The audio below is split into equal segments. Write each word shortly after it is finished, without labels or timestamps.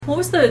What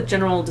was the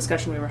general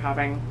discussion we were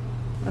having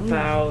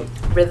about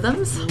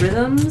rhythms?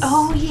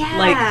 Oh, yeah.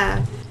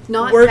 Like,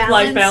 not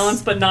work-life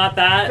balance, but not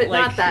that. But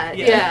like, not that,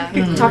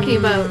 yeah. Talking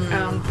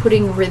about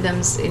putting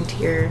rhythms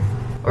into your...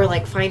 Or,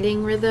 like,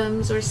 finding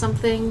rhythms or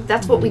something.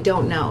 That's what we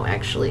don't know,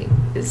 actually.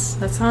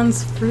 That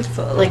sounds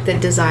fruitful. Like the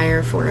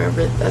desire for a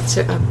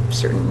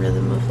certain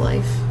rhythm of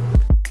life.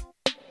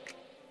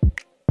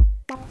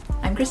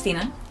 I'm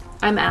Christina.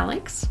 I'm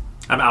Alex.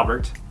 I'm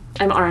Albert.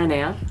 I'm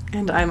Aranea.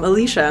 And I'm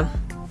Alicia.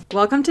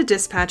 Welcome to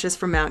Dispatches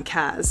from Mount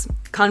Kaz,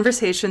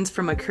 conversations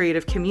from a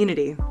creative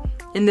community.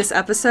 In this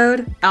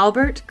episode,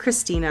 Albert,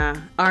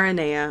 Christina,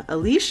 Aranea,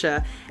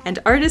 Alicia, and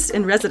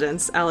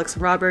artist-in-residence Alex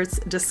Roberts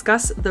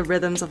discuss the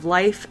rhythms of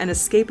life and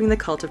escaping the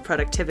cult of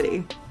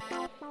productivity.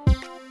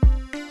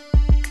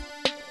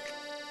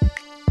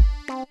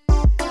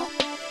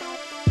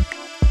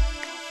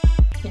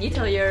 Can you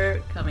tell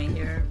your coming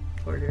here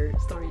order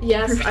story?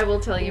 Yes, I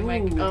will tell you,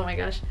 Mike. Oh my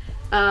gosh.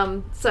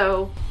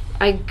 So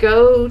I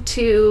go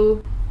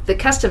to the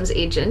customs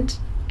agent,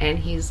 and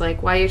he's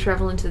like, "Why are you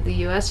traveling to the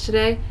U.S.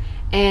 today?"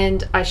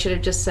 And I should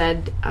have just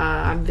said,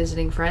 I'm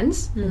visiting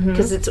friends,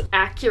 because it's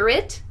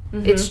accurate,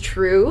 it's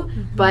true,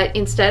 but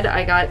instead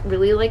I got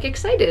really, like,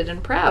 excited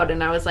and proud,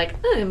 and I was like,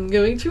 I'm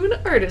going to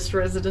an artist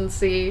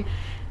residency,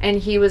 and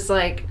he was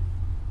like,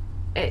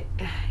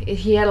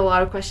 he had a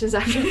lot of questions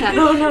after that,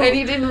 and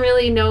he didn't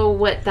really know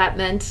what that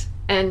meant,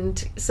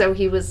 and so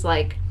he was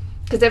like,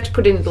 because they have to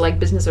put in, like,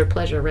 business or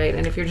pleasure, right,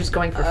 and if you're just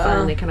going for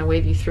fun, they kind of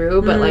wave you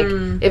through, but, like,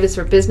 if it's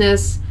for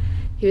business...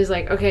 He was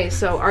like, "Okay,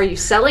 so are you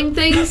selling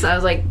things?" I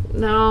was like,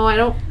 "No, I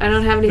don't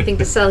have anything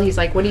to sell." He's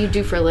like, "What do you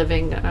do for a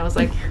living?" And I was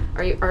like,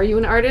 "Are you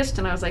an artist?"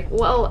 And I was like,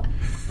 "Well,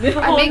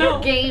 I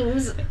make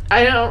games.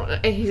 I don't."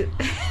 And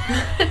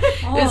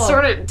it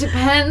sort of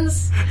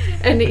depends.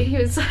 And he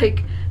was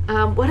like,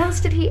 "What else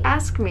did he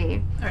ask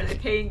me?" Are they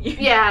paying you?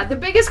 Yeah, the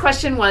biggest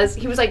question was,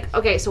 he was like,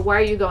 "Okay, so why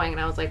are you going?" And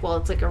I was like, "Well,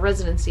 it's like a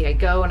residency. I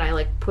go and I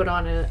like put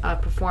on a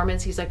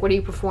performance." He's like, "What are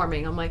you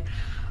performing?" I'm like,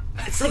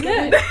 it's like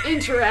an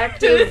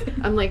interactive.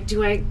 I'm like,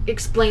 do I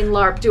explain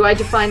LARP? Do I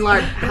define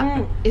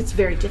LARP? It's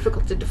very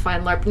difficult to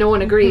define LARP. No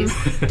one agrees.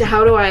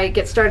 How do I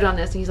get started on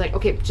this? And he's like,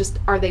 okay, just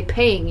are they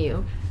paying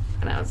you?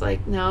 And I was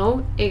like,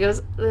 no. He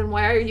goes, then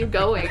why are you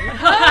going?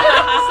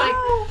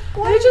 I was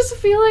like, I just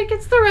feel like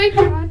it's the right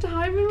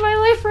time in my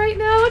life right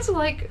now to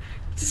like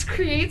just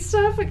create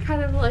stuff and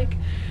kind of like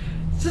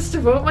just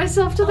devote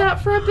myself to that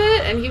for a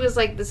bit. And he was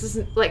like, this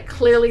is like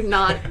clearly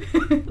not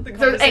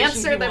the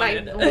answer that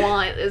I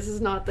want. This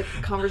is not the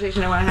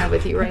conversation I want to have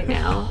with you right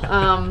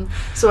now.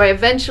 So I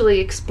eventually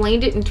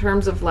explained it in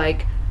terms of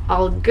like,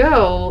 I'll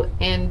go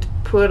and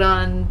put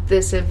on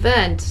this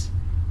event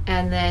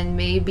and then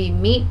maybe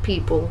meet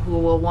people who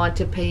will want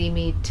to pay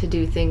me to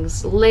do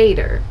things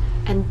later.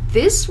 And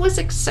this was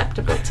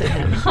acceptable to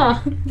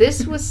him.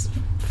 This was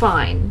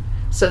fine.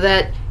 So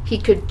that he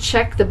could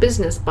check the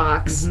business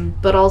box,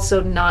 but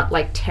also not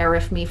like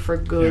tariff me for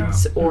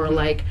goods or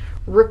like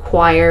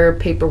require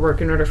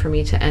paperwork in order for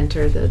me to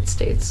enter the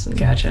States. And,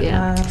 Gotcha.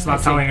 Yeah. It's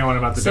not telling anyone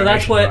about the so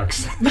that's donation what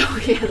box.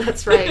 Oh yeah,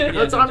 that's right.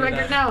 It's on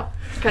record now.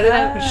 Cut it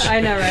out.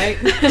 I know,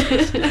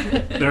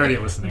 right? They're already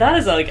listening. That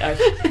is like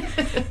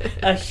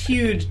a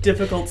huge,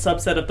 difficult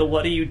subset of the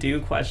 "what do you do"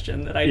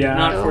 question that I did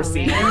not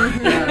foresee.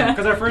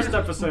 Because our first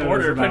episode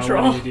Border was about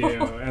Patrol. what do you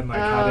do and like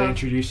how to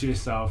introduce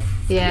yourself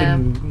Yeah.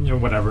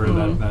 in whatever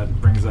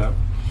that brings up.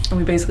 And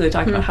we basically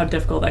talked about how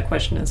difficult that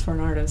question is for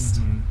an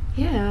artist.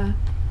 Yeah.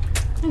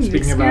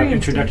 Speaking about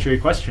introductory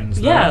questions,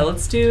 though. Yeah,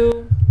 let's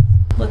do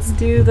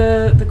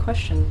the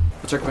question.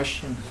 What's our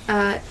question?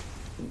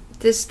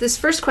 This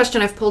first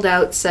question I've pulled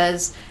out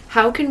says,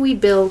 how can we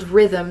build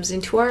rhythms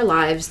into our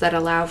lives that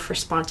allow for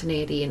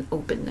spontaneity and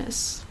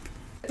openness?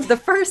 The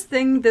first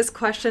thing this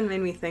question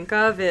made me think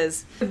of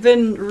is I've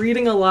been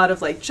reading a lot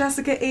of like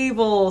Jessica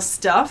Abel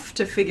stuff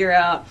to figure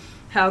out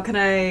how can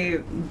I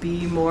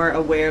be more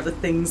aware of the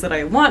things that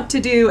I want to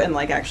do and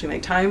like actually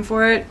make time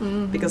for it.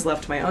 Because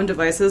left to my own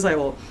devices, I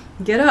will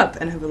get up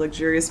and have a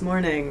luxurious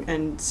morning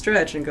and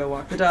stretch and go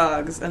walk the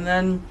dogs and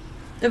then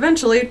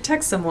eventually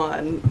text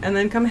someone and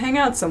then come hang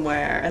out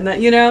somewhere and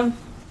then,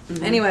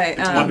 anyway.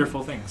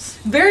 Wonderful things.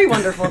 Very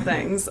wonderful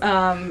things,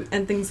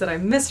 and things that I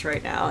miss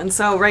right now. And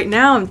so right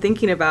now I'm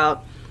thinking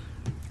about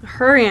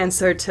her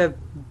answer to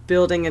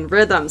building in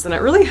rhythms, and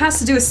it really has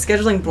to do with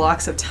scheduling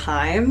blocks of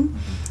time,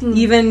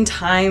 even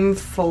time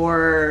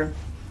for...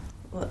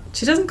 Well,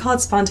 she doesn't call it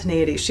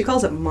spontaneity. She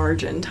calls it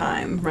margin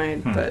time,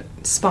 right? But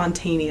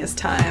spontaneous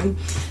time.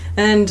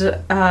 And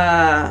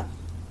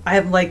I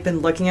have like been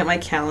looking at my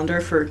calendar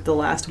for the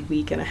last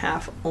week and a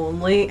half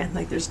only, and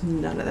like there's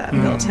none of that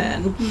built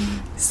in.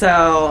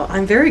 So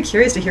I'm very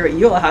curious to hear what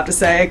you all have to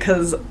say,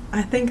 because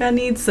I think I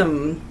need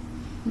some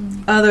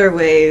other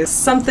ways,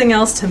 something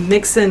else to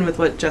mix in with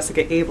what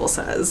Jessica Abel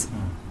says.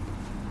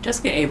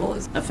 Jessica Abel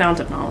is a fount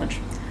of knowledge.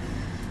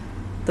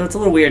 Though it's a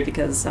little weird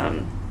because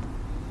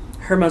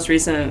her most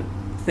recent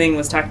thing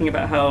was talking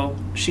about how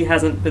she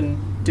hasn't been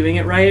doing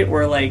it right,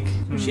 or like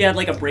she had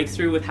like a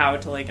breakthrough with how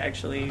to like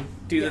actually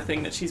do the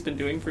thing that she's been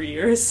doing for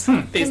years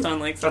based on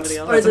like somebody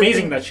else. That's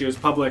amazing that she was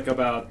public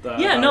about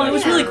it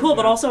was really cool,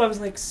 but also I was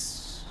like,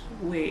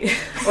 wait.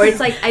 Or it's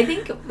like, I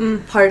think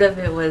part of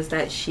it was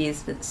that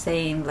she's been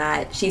saying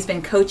that she's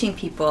been coaching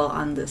people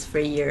on this for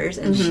years,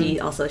 and she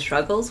also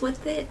struggles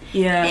with it.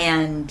 Yeah.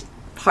 And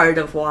part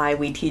of why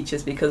we teach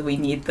is because we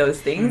need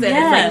those things, and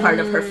it's like part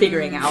of her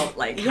figuring out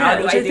like how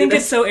do which I I do think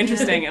this? is so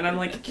interesting. And I'm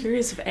like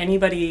curious if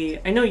anybody,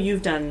 I know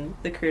you've done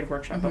the creative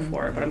workshop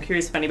before, but I'm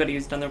curious if anybody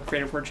who's done the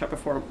creative workshop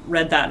before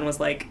read that and was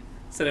like,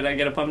 so did I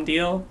get a bum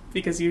deal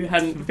because you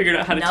hadn't figured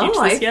out how to teach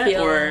this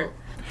yet? Or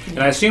and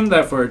I assume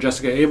that for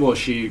Jessica Abel,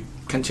 she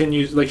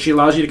continues, like, she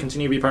allows you to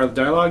continue to be part of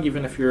the dialogue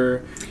even if you're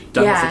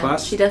done with the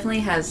class? She definitely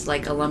has,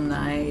 like,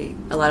 alumni.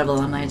 A lot of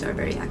alumni are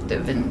very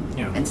active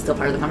and still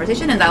part of the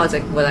conversation. And that was,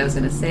 like, what I was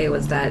going to say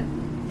was that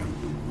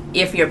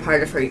if you're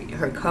part of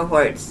her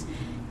cohorts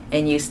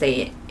and you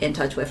stay in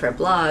touch with her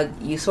blog,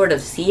 you sort of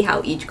see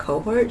how each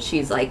cohort,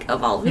 she's, like,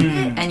 evolving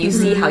it. And you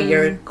see how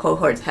your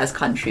cohort has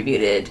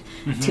contributed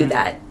to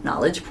that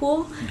knowledge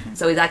pool.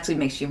 So it actually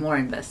makes you more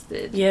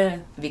invested. Yeah.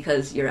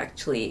 Because you're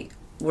actually...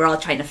 We're all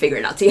trying to figure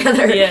it out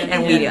together,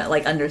 and we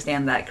like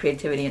understand that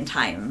creativity and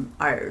time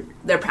are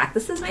their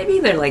practices. Maybe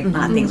they're like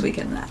not things we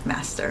can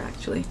master.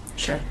 Actually,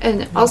 sure.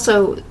 And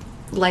also,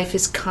 life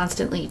is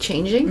constantly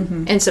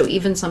changing, and so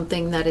even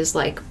something that is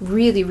like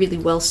really, really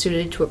well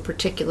suited to a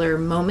particular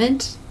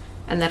moment,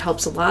 and that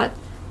helps a lot.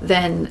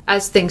 Then,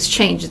 as things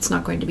change, it's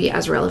not going to be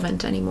as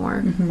relevant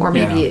anymore, or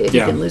maybe it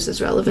even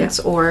loses relevance,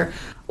 or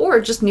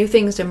just new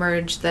things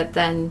emerge that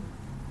then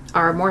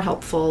are more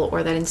helpful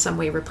or that in some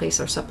way replace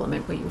or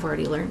supplement what you've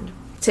already learned.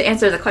 To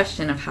answer the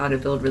question of how to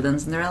build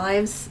rhythms in their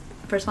lives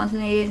for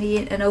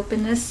spontaneity and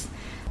openness,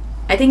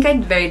 I think I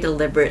very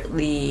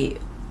deliberately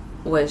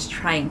was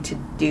trying to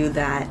do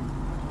that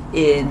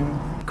in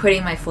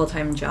quitting my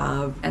full-time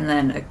job and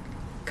then a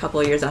couple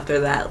of years after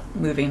that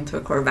moving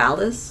to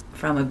Corvallis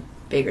from a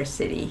bigger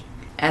city.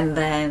 And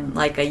then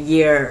like a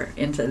year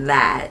into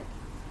that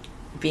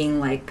being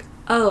like,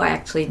 oh, I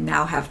actually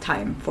now have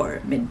time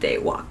for midday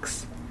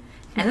walks.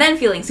 And then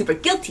feeling super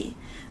guilty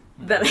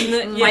that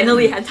I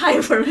finally had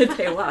time for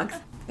midday walks.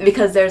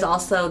 Because there's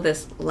also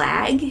this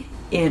lag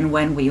in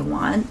when we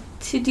want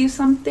to do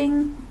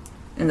something,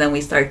 and then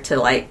we start to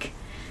like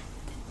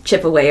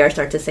chip away or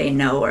start to say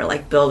no or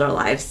like build our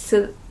lives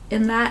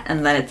in that,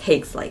 and then it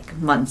takes like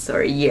months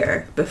or a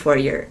year before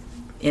you're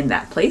in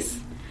that place.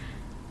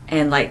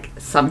 And like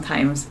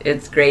sometimes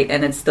it's great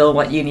and it's still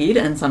what you need,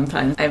 and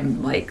sometimes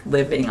I'm like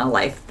living a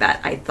life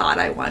that I thought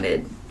I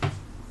wanted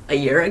a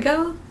year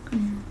ago.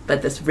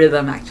 But this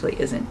rhythm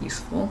actually isn't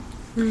useful.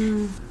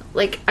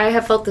 Like, I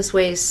have felt this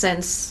way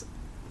since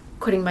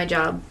quitting my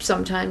job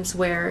sometimes,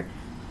 where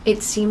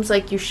it seems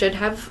like you should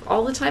have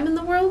all the time in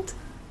the world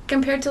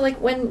compared to,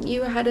 like, when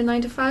you had a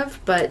 9 to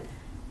 5, but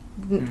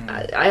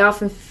I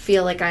often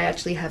feel like I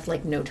actually have,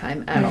 like, no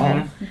time at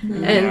all.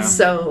 And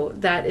so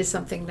that is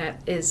something that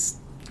is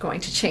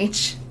going to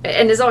change,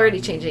 and is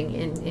already changing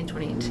in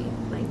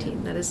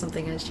 2019. That is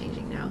something that is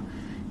changing now.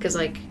 Because,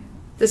 like,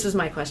 this was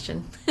my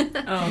question.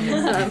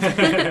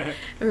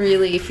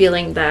 Really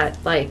feeling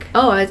that, like,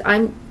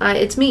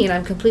 it's me, and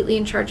I'm completely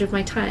in charge of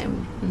my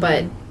time,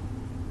 but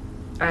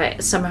I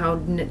somehow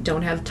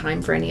don't have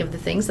time for any of the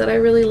things that I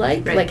really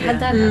like. Right, like, how'd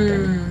that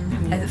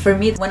happen? And for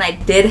me, when I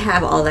did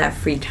have all that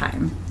free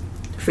time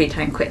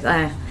quit.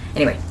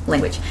 Anyway,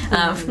 language.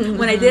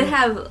 When I did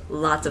have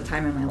lots of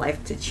time in my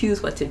life to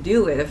choose what to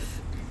do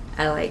with,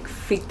 I like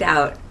freaked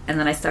out, and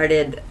then I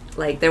started.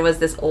 Like, there was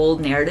this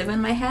old narrative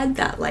in my head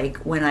that, like,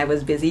 when I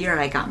was busier,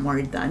 I got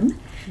more done.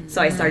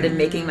 So I started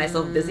making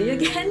myself busy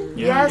again.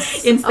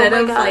 Yes. Instead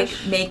of, like,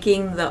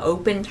 making the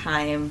open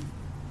time,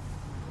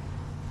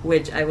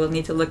 which I will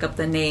need to look up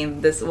the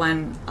name. This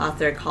one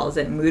author calls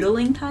it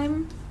moodling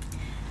time.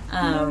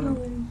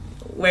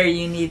 Where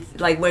you need,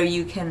 like, where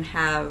you can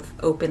have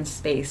open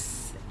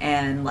space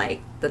and,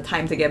 like, the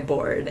time to get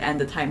bored and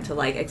the time to,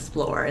 like,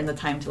 explore and the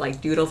time to, like,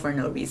 doodle for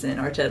no reason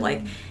or to,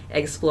 like,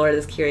 explore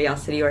this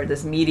curiosity or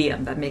this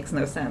medium that makes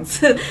no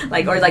sense.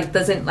 Like, or, like,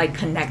 doesn't, like,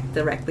 connect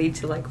directly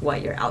to, like,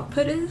 what your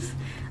output is.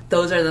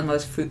 Those are the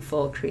most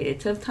fruitful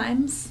creative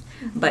times.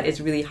 But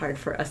it's really hard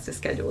for us to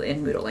schedule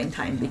in moodling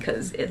time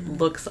because it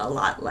looks a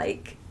lot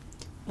like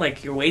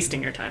you're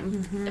wasting your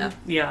time.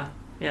 Yeah.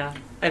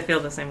 I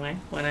feel the same way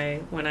when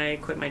I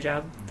quit my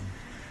job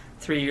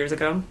 3 years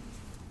ago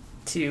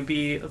to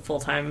be a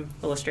full-time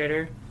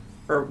illustrator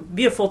or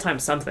be a full-time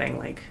something.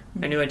 Like,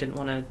 I knew I didn't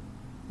want to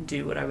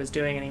do what I was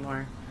doing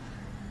anymore.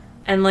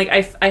 And, like,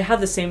 I have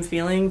the same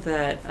feeling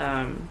that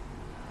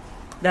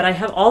that I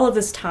have all of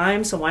this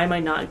time, so why am I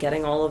not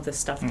getting all of this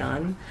stuff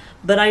done?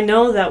 But I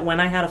know that when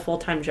I had a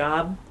full-time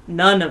job,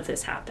 none of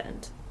this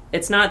happened.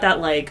 It's not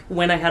that, like,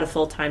 when I had a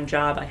full-time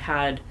job, I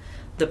had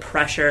the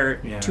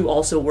pressure to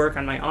also work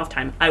on my off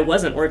time. I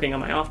wasn't working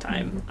on my off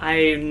time.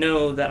 I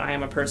know that I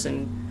am a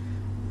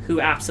person who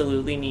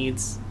absolutely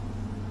needs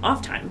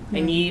off time.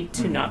 I need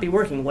to not be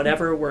working,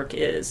 whatever work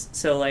is.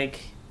 So,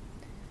 like,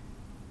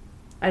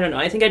 I don't know.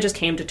 I think I just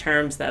came to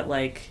terms that,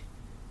 like,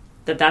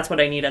 that's what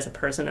I need as a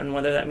person, and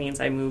whether that means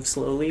I move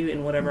slowly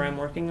in whatever I'm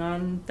working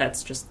on,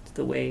 that's just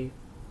the way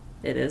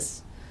it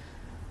is.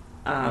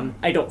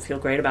 I don't feel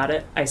great about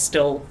it. I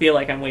still feel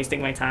like I'm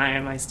wasting my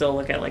time. I still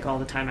look at like all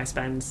the time I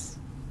spend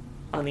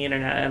on the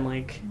internet and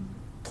like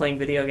playing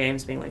video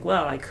games, being like,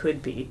 well, I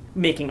could be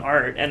making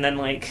art, and then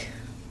like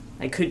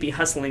I could be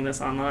hustling this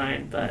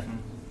online, but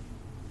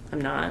I'm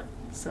not.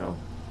 So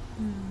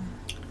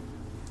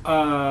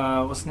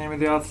what's the name of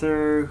the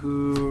author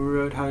who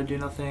wrote How to Do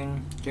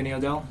Nothing? Jenny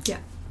Odell? Yeah.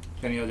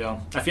 Jenny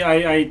Odell. I feel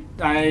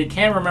I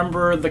can't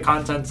remember the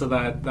contents of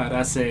that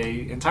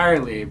essay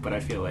entirely, but I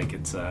feel like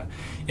it's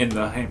in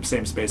the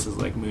same space as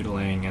like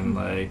Moodling and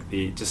like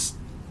the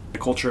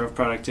culture of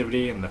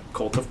productivity and the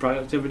cult of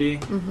productivity,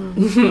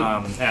 and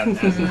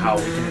how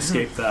we can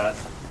escape that.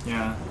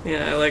 Yeah.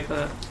 Yeah, I like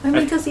that. I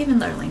mean, because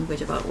even our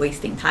language about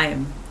wasting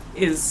time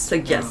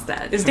suggests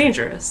that is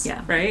dangerous.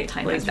 Yeah, right.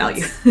 Time like, has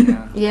value.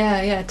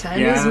 Yeah. Time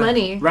is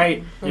money.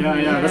 Right.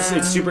 Yeah.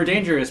 It's super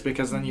dangerous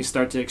because then you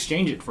start to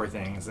exchange it for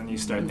things, and you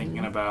start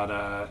thinking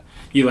about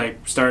you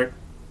like start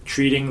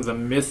treating the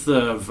myth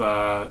of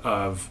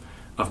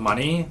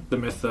money, the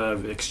myth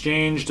of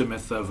exchange, the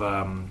myth of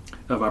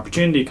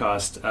opportunity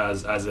cost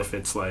as if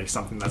it's like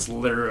something that's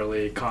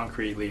literally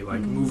concretely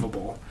like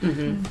movable.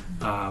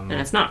 And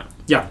it's not.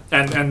 Yeah,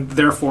 and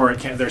therefore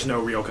there's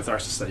no real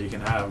catharsis that you can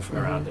have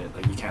around it.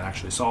 Like you can't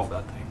actually solve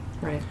that thing.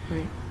 Right.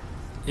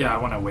 Yeah, I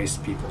want to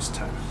waste people's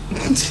time.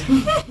 I just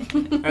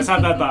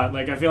have that thought.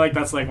 Like I feel like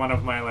that's like one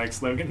of my like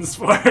slogans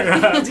for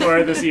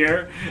this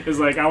year is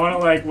like I want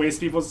to like waste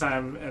people's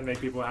time and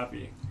make people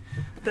happy.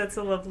 That's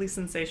a lovely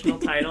sensational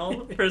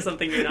title for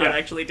something you're not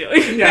actually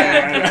doing.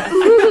 Yeah.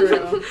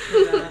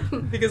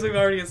 Because we've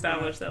already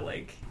established that,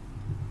 like,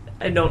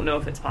 I don't know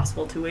if it's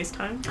possible to waste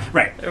time.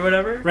 Right. Or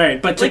whatever.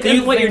 Right. But like,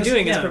 and what you're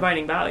doing is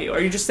providing value. Are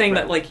you just saying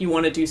that, like, you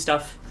want to do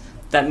stuff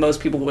that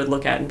most people would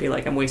look at and be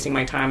like, I'm wasting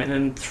my time, and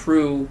then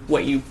through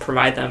what you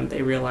provide them,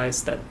 they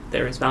realize that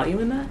there is value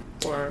in that?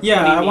 Or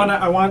I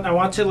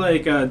want to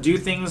like do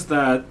things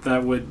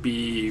that would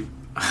be.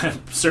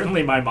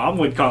 Certainly my mom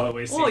would call it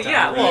wasting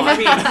time. I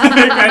mean...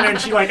 and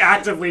she, like,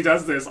 actively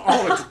does this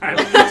all the time.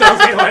 Tells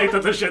me, like,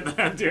 that the shit that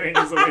I'm doing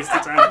is a waste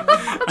of time.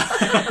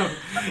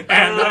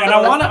 and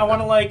I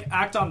want to, like,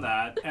 act on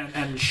that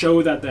and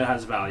show that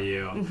has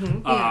value.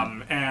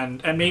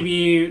 And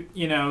maybe,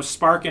 you know,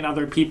 spark in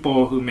other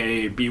people who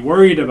may be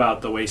worried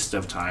about the waste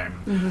of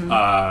time.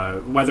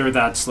 Whether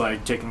that's,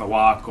 like, taking a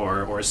walk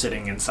or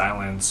sitting in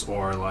silence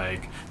or,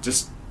 like,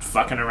 just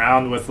fucking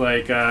around with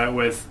like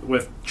with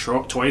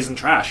toys and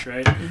trash,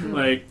 right?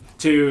 Like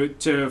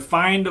to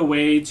find a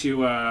way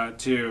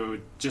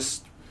to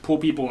just pull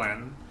people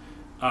in,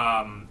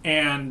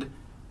 and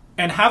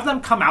have them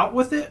come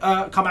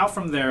out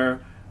from there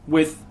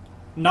with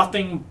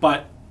nothing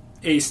but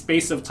a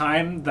space of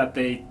time that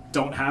they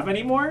don't have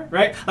anymore,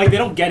 right? Like they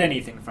don't get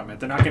anything from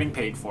it. They're not getting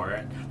paid for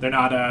it. They're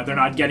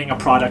not getting a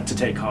product to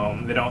take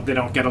home. They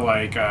don't get a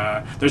like.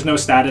 There's no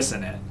status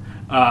in it.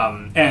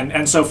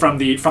 And so from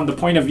the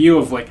point of view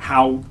of like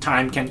how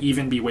time can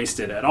even be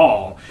wasted at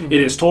all, it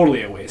is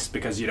totally a waste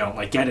because you don't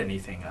like get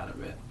anything out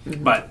of it.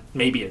 But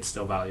maybe it's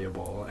still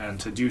valuable, and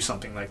to do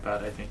something like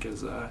that, I think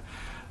is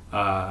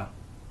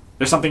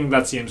there's something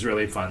that seems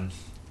really fun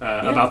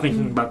about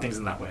thinking about things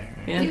in that way.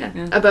 Right?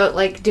 Yeah. About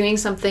like doing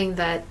something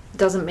that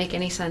doesn't make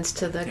any sense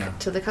to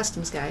the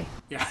customs guy.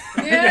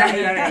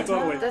 Yeah,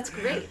 totally. That's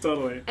great.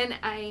 Totally. And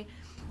I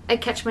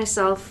catch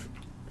myself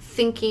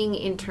thinking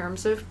in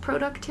terms of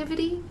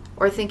productivity,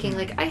 or thinking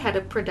like I had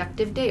a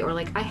productive day, or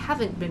like I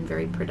haven't been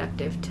very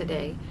productive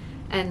today,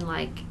 and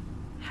like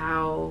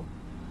how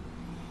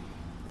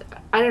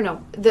I don't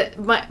know,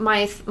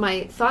 my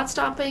thought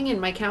stopping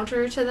and my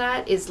counter to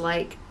that is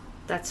like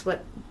that's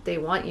what they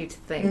want you to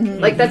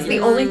think. Like that's the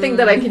only thing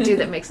that I can do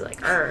that makes it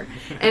like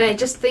and I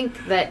just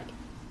think that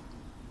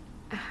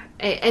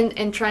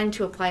and trying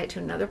to apply it to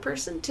another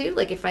person too.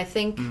 Like if I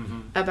think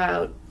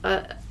about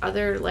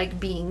other like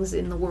beings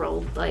in the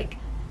world, like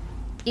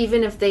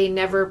even if they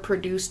never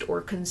produced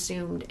or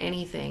consumed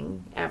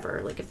anything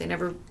ever, like if they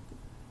never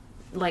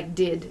like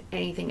did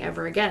anything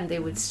ever again, they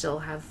would still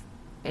have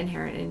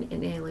inherent and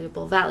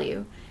inalienable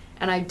value.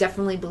 And I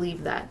definitely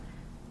believe that.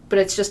 But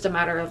it's just a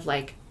matter of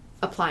like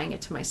applying it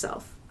to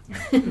myself.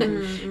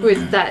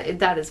 With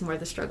that is more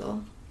the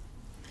struggle.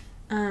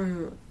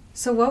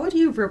 So what would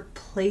you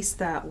replace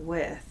that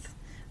with?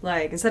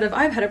 Like, instead of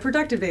I've had a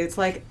productive day, it's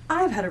like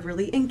I've had a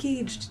really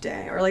engaged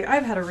day, or like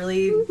I've had a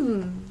really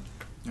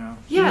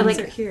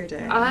like here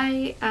day.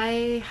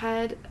 I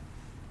had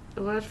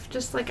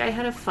just like I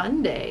had a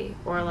fun day,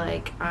 or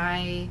like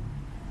I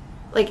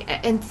like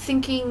and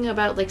thinking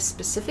about like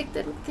specific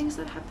things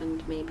that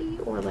happened maybe,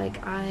 or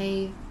like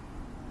I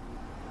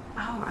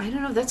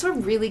don't know. That's a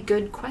really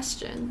good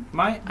question.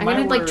 I'm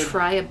gonna like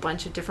try a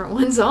bunch of different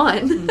ones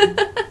on.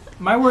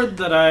 My word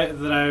that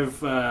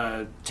I've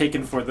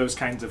taken for those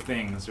kinds of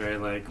things,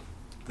 right? Like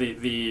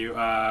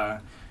the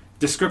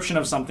description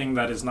of something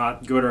that is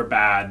not good or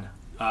bad,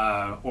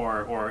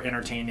 or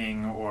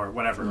entertaining or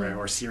whatever, right?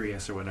 Or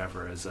serious or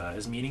whatever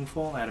is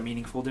meaningful. I had a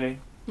meaningful day.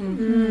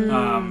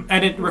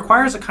 And it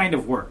requires a kind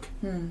of work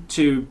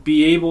to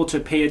be able to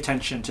pay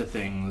attention to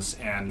things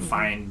and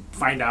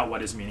find out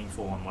what is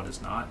meaningful and what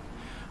is not.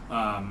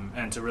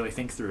 And to really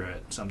think through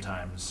it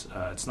sometimes.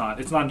 It's not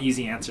an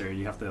easy answer.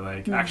 You have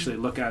to actually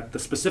look at the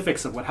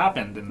specifics of what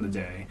happened in the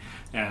day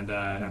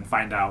and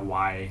find out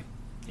why,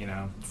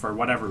 for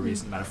whatever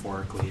reason,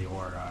 metaphorically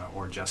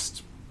or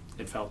just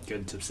it felt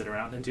good to sit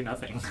around and do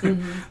nothing,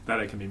 that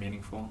it can be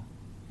meaningful.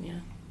 Yeah.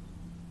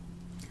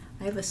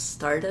 I have a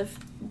start of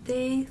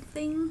day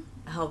thing.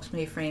 It helps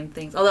me frame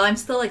things. Although I'm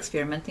still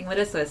experimenting with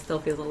it, so it still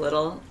feels a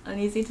little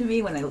uneasy to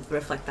me when I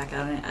reflect back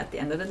on it at the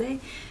end of the day.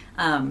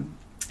 And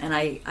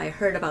I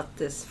heard about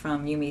this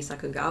from Yumi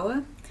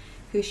Sakugawa,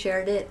 who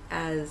shared it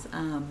as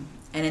an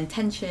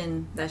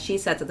intention that she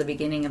sets at the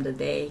beginning of the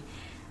day.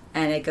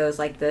 And it goes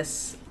like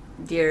this: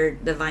 Dear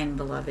Divine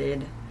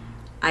Beloved,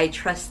 I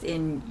trust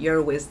in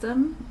your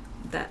wisdom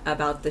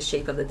about the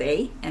shape of the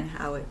day and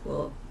how it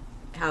will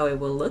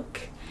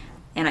look.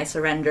 And I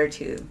surrender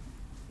to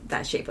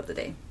that shape of the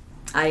day.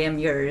 I am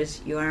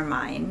yours, you are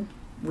mine,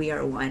 we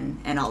are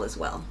one, and all is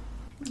well.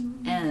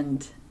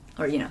 And,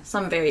 or,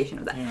 some variation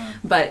of that. Yeah.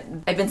 But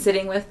I've been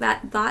sitting with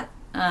that thought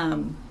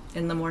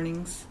in the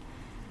mornings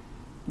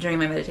during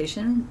my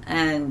meditation.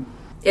 And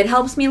it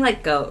helps me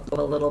let go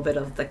a little bit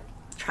of the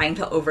trying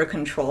to over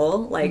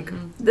control,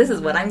 this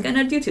is what I'm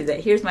gonna do today,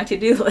 here's my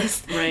to-do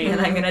list, right.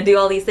 And I'm gonna do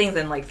all these things,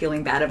 and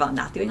feeling bad about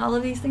not doing all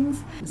of these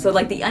things. So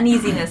the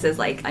uneasiness is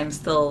I'm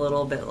still a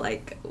little bit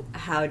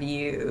how do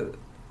you,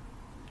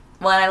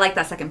 well, and I like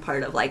that second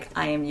part of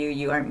I am you,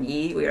 you are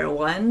me, we are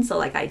one.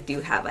 So I do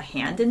have a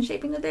hand in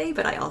shaping the day,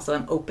 but I also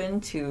am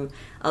open to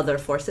other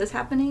forces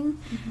happening.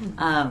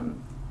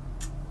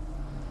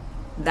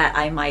 That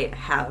I might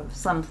have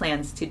some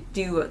plans to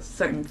do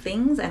certain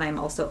things, and I'm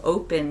also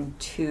open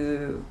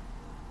to,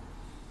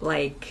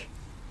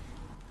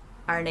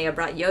 Arnea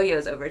brought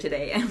yo-yos over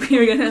today, and we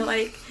were gonna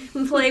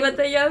play with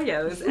the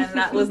yo-yos, and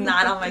that was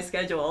not on my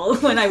schedule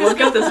when I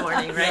woke up this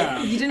morning, right?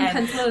 Yeah. You didn't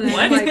pencil it in,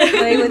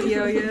 play with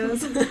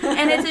yo-yos.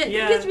 And I think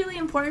it's really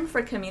important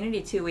for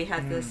community too. We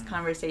had this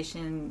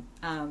conversation,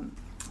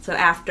 so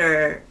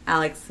after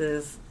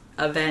Alex's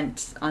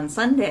event on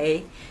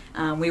Sunday,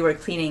 we were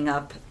cleaning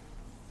up.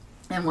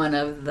 And one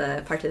of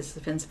the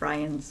participants,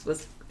 Brian,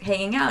 was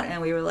hanging out, and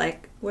we were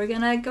we're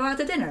going to go out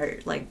to dinner.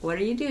 What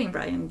are you doing,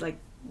 Brian? Do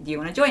you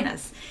want to join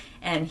us?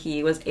 And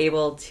he was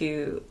able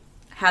to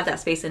have that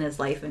space in his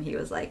life, and he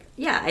was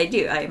yeah, I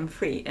do. I'm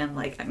free, and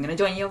I'm going to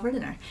join you over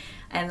dinner.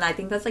 And I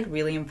think that's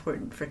really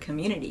important for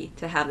community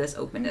to have this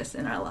openness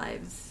in our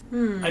lives.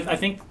 I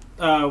think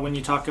when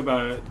you talk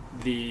about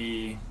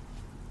the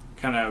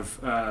kind of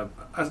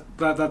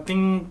that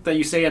thing that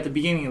you say at the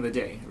beginning of the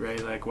day,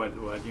 right? What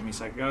Yumi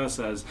Sakugawa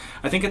says.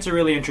 I think it's a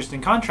really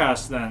interesting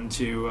contrast then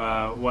to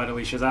what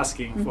Alicia's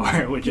asking for,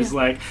 which is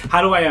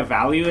how do I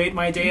evaluate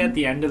my day at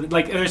the end of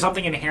there's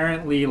something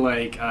inherently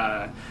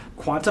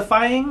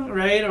quantifying,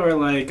 right? Or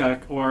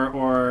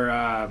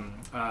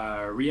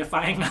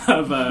reifying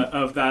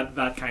of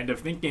that kind of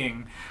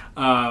thinking,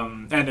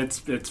 and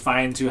it's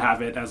fine to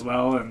have it as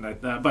well.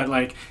 And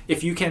but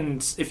if you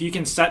can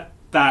set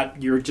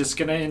that you're just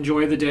going to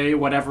enjoy the day,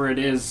 whatever it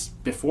is,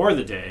 before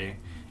the day,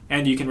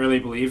 and you can really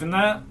believe in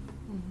that,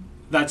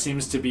 that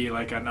seems to be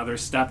another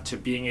step to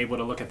being able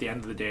to look at the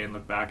end of the day and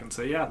look back and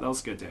say, yeah, that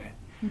was a good day.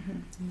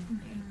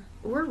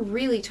 We're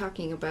really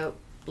talking about,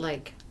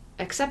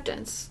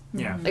 acceptance.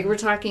 Yeah. We're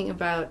talking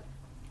about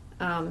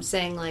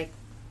saying,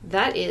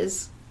 that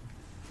is,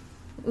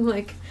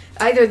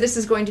 either this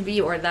is going to be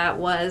or that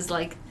was,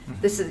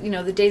 this is,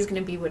 the day's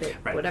going to be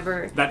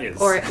whatever that is,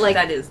 or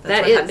that is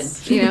that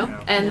is,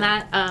 and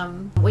that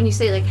when you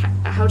say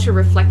how to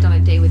reflect on a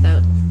day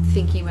without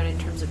thinking about it in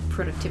terms of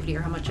productivity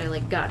or how much I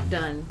got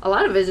done, a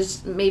lot of it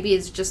is maybe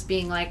it's just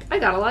being I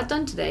got a lot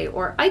done today,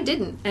 or I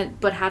didn't,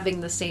 but having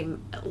the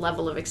same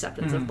level of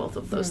acceptance of both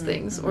of those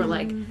things, or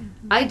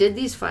I did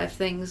these 5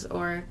 things,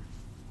 or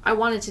I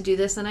wanted to do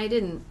this and I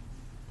didn't.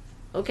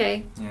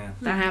 Okay,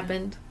 that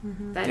happened.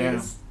 That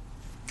is.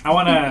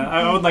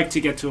 I would like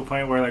to get to a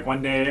point where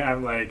one day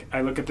I'm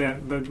I look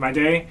at my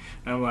day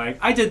and I'm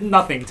I did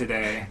nothing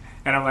today,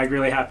 and I'm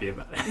really happy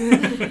about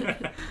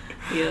it.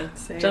 Yeah,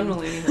 John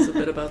Mulaney has a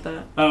bit about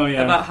that. Oh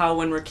yeah, about how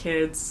when we're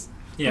kids,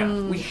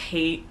 we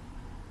hate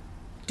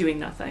doing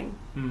nothing.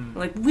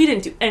 We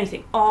didn't do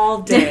anything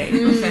all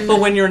day, but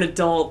when you're an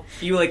adult,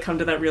 you come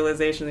to that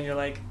realization and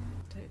you're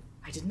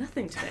I did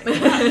nothing today.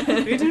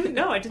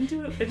 I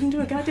didn't do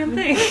a goddamn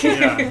thing.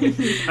 Yeah.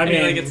 I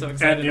mean, I get so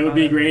excited. And it would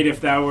be great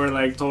if that were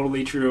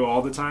totally true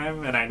all the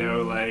time. And I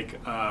know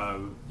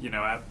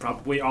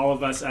probably all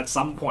of us at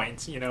some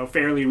point,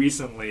 fairly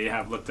recently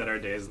have looked at our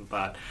days and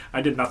thought,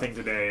 I did nothing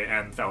today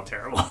and felt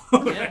terrible.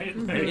 Right?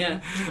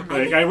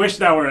 I wish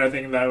that were a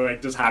thing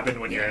that just happened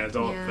when you're an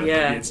adult. But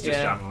maybe it's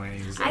just John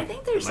Mulaney's. I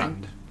think there's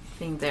something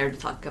there to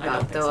talk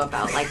about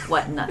about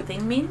what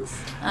nothing means.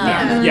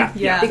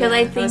 Because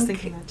I was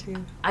thinking that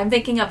too. I'm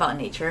thinking about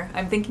nature.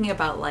 I'm thinking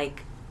about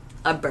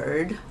a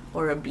bird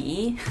or a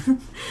bee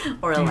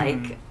or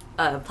a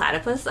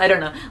platypus. I don't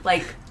know.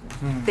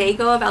 They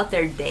go about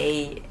their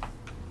day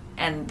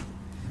and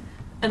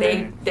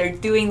And they're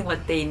doing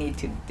what they need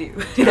to do.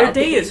 their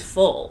day is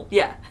full.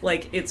 Yeah.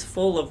 Like, it's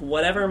full of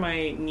whatever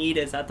my need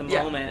is at the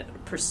Yeah. moment,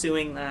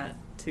 pursuing that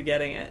to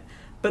getting it.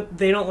 But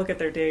they don't look at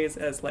their days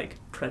as, like,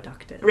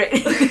 productive. Right.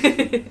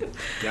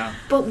 Yeah.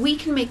 But we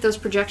can make those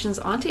projections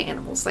onto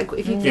animals. Like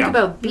if you think Yeah.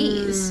 about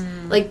bees,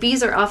 like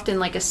bees are often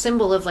like a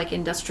symbol of like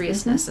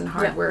industriousness and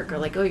hard Yeah. work, or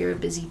like, oh, you're a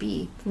busy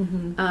bee.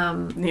 You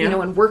Yeah.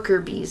 know, and worker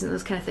bees and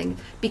those kind of things,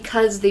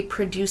 because they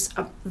produce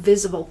a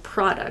visible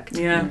product.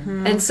 Yeah.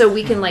 And so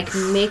we can like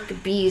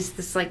make bees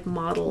this like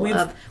model We've-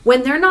 of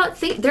when they're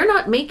not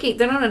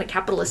in a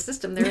capitalist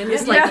system. They're in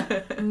this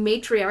like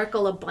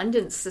matriarchal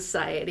abundance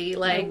society.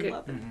 Like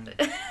love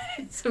it.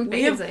 it's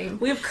amazing.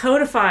 We have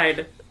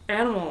codified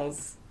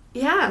animals.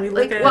 Yeah, We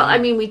like look at- well, I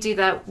mean, we do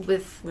that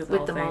with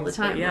all them all the things,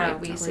 but time, yeah, right?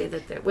 We like- say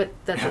that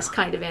this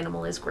kind of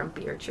animal is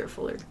grumpy or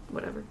cheerful or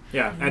whatever.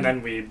 Yeah, and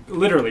then we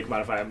literally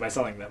commodify it by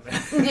selling them.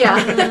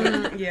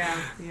 Yeah, Yeah,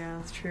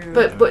 that's true.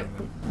 but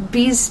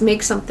bees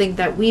make something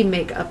that we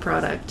make a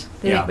product.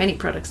 They Yeah. make many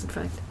products, in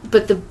fact.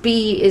 But the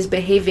bee is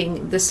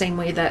behaving the same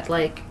way that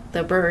like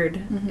the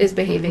bird is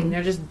behaving.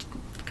 They're just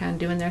kind of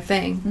doing their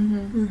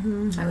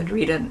thing. I would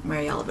read a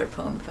Mary Oliver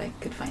poem if I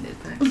could find it,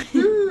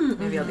 but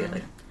maybe I'll do it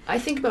later. I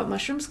think about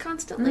mushrooms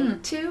constantly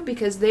too,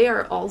 because they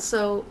are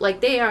also like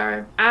they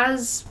are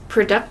as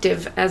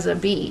productive as a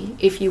bee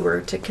if you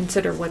were to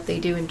consider what they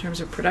do in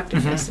terms of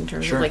productiveness, in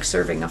terms Sure. of like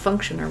serving a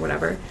function or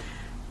whatever.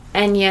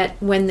 And yet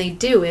when they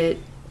do it,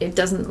 it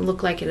doesn't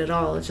look like it at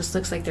all. It just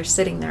looks like they're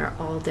sitting there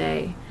all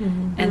day.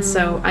 And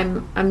so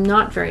I'm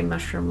not very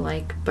mushroom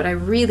like, but I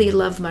really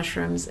love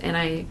mushrooms, and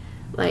I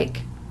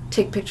like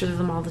take pictures of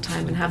them all the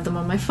time and have them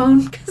on my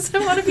phone because I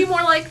want to be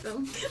more like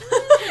them.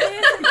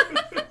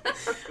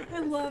 I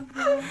love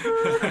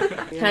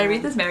that. Can I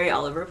read this Mary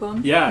Oliver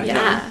poem? Yeah.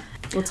 Yeah.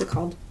 What's it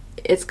called?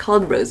 It's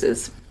called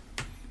Roses.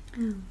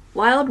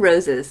 Wild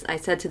roses, I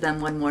said to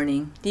them one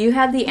morning, do you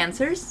have the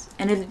answers?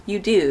 And if you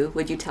do,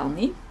 would you tell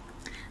me?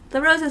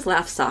 The roses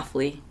laughed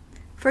softly.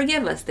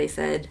 Forgive us, they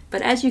said,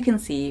 but as you can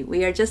see,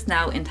 we are just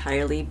now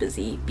entirely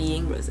busy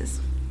being roses.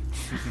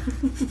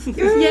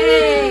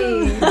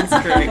 Yay!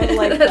 That's great. I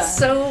like That's that.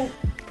 so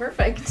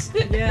perfect.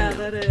 Yeah,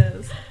 that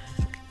is.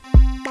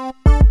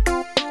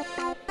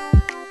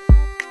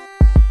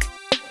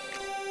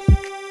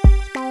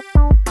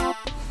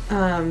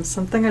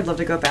 Something I'd love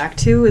to go back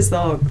to is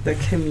the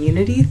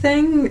community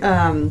thing.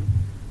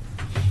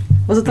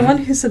 Was it the one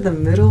who said the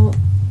middle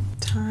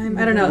time?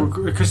 I don't know.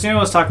 Christina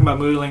was talking about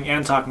moodling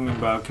and talking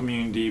about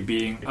community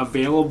being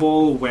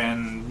available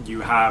when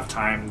you have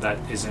time that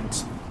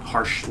isn't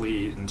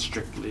harshly and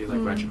strictly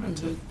like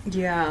regimented.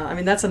 Yeah, I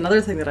mean that's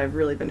another thing that I've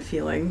really been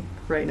feeling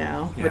right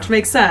now, Yeah. which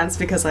makes sense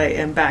because I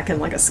am back in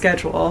like a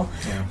schedule.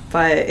 Yeah.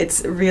 But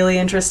it's really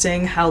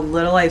interesting how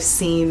little I've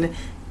seen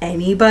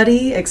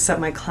anybody except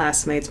my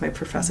classmates, my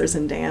professors,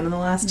 and Dan in the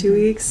last 2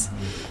 weeks.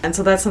 And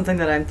so that's something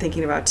that I'm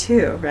thinking about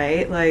too,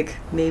 right? Like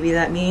maybe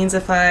that means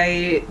if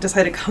I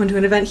decide to come to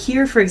an event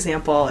here, for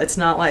example, it's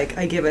not like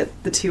I give it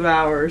the 2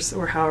 hours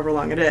or however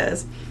long it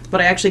is,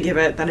 but I actually give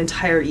it that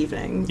entire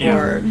evening Yeah.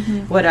 or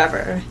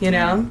whatever, you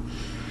know?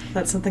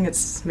 That's something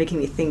it's making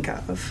me think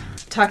of.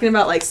 Talking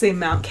about like say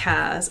Mount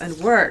Kaz and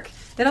work,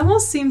 it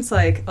almost seems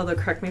like, although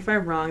correct me if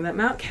I'm wrong, that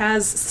Mount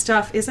Kaz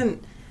stuff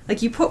isn't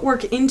like you put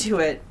work into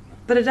it,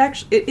 but it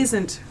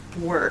isn't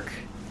work.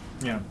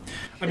 Yeah.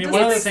 I mean, Does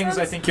one that of the make things I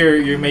sense? think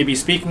you're maybe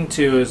speaking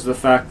to is the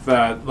fact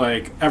that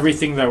like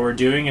everything that we're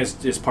doing is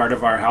part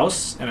of our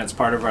house and it's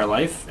part of our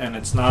life, and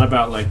it's not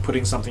about like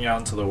putting something out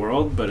into the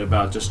world, but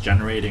about just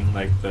generating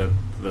like the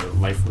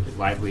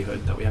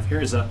livelihood that we have here.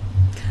 Is that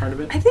part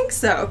of it? I think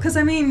so, because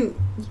I mean,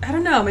 I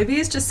don't know, maybe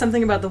it's just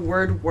something about the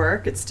word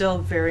work. It still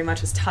very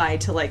much is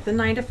tied to like the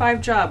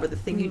 9-to-5 job or the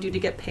thing you do to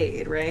get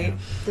paid, right?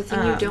 The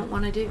thing you don't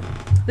want to do.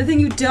 The thing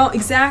you don't,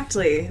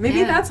 exactly. Maybe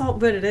Yeah. that's all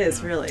what it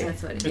is, really.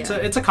 That's what it It's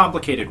is. a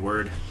complicated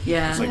word.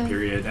 Yeah. It's like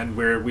period, and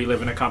we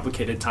live in a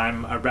complicated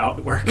time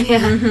about work. Yeah.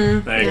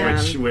 Like, Yeah.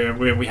 which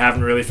we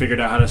haven't really figured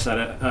out how to set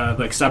it,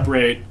 like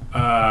separate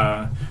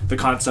the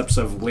concepts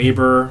of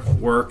labor,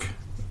 work,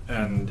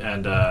 and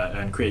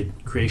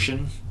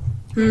creation.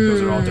 Like,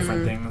 those are all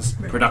different things.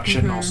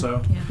 Production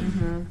also. Yeah.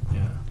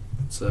 Yeah.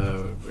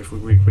 So if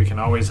we can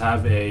always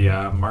have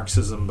a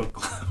Marxism book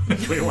club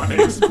if we want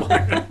to explore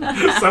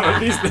some of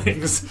these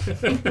things.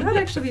 That would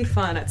actually be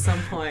fun at some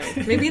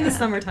point. Maybe in the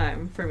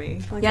summertime for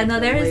me. Like Yeah, with no, the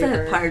there is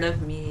labor. a part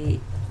of me.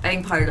 I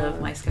think part of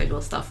my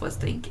schedule stuff was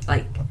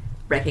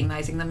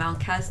recognizing the Mount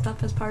Kaz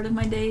stuff as part of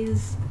my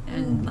days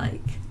and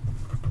like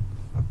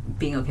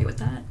being okay with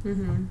that,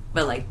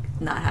 but like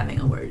not having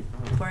a word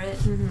for it.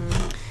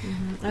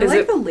 I Is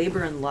like it- the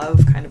labor and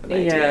love kind of an Yeah.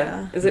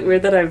 idea. Is it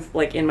weird that I've,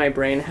 like, in my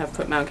brain have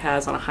put Mount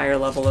Kaz on a higher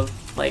level of,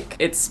 like,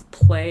 it's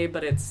play,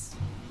 but it's,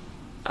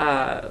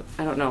 I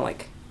don't know,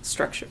 like,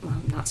 structured,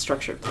 well, not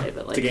structured play,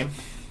 but, like... It's a game.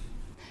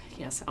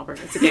 Yes, Albert,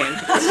 it's a game.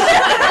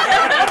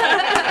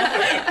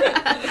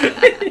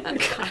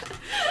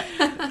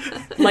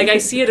 Like, I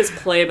see it as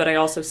play, but I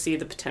also see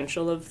the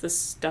potential of the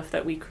stuff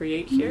that we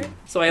create here.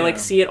 So I, like,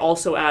 Yeah. see it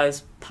also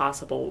as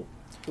possible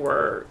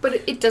were.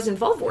 But it does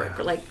involve work.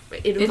 Yeah. Like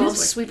it involves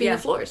work, sweeping yeah.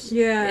 the floors.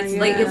 Yeah, It's yeah.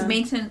 like it's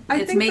maintenance. I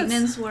It's think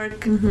maintenance work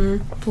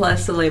Mhm.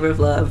 plus the labor of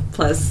love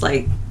plus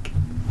like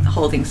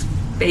holding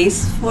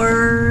space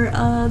for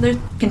their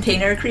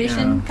container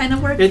creation Yeah. kind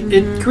of work.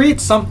 It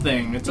creates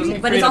something. It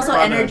doesn't. but create it's a also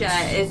product.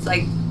 it's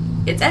like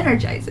it's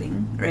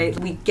energizing, right?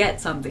 We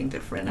get something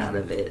different out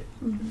of it.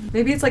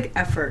 Maybe it's like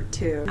effort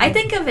too. I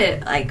think of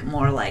it like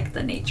more like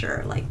the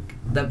nature, like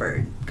the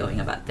bird going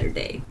about their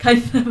day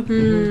kind of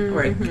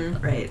work,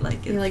 right?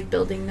 Like You it's, know, like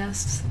building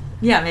nests.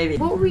 yeah, maybe.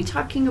 What were we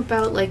talking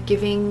about? Like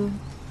giving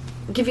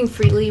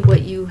freely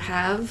what you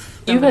have.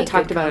 You So many had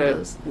talked good about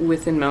combos. it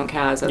within Mount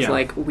Kaz as Yeah.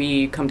 like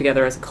we come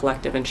together as a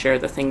collective and share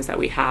the things that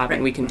we have,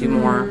 and we can do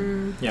more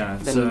Yeah,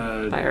 it's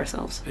than by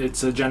ourselves.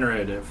 it's a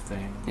generative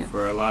thing Yeah.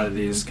 for a lot of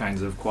these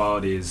kinds of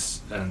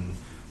qualities and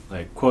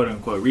like quote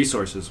unquote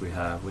resources we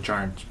have, which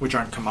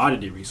aren't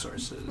commodity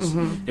resources.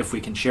 If we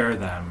can share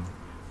them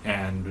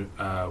and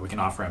we can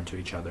offer them to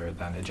each other,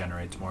 then it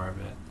generates more of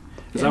it.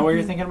 Is that what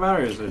you're thinking about,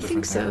 or is it a I different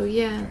think so, thing?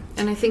 yeah. Okay.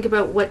 And I think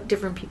about what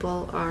different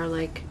people are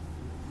like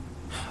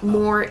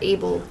more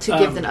able to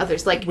give than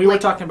others. Like We were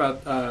like, talking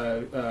about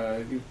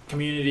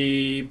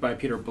Community by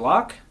Peter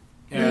Block,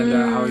 and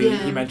how he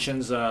yeah.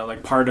 mentions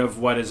like part of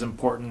what is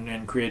important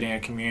in creating a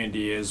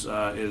community is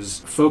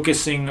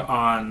focusing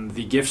on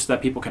the gifts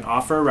that people can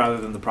offer rather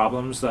than the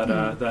problems that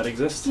that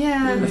exist.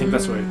 yeah. I think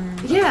that's what.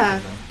 Yeah,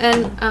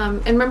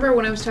 and remember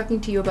when I was talking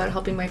to you about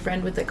helping my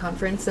friend with the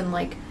conference, and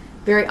like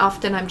very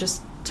often I'm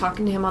just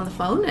talking to him on the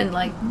phone and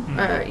like,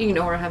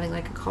 or having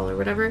like a call or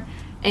whatever,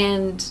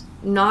 and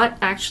not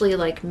actually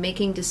like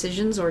making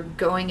decisions or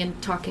going and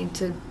talking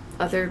to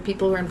other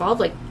people who are involved,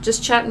 like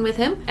just chatting with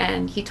him,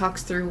 and he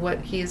talks through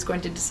what he is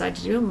going to decide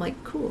to do. I'm like,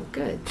 cool,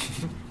 good.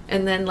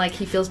 And then like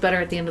he feels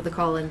better at the end of the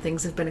call and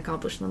things have been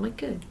accomplished, and I'm like,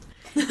 good.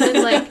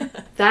 And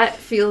like that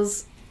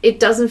feels, it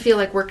doesn't feel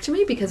like work to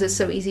me because it's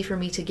so easy for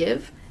me to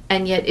give,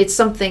 and yet it's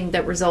something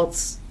that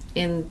results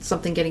in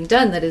something getting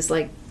done that is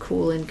like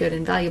cool and good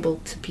and valuable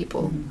to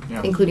people,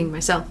 Yeah. including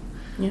myself.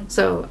 Yeah.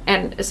 So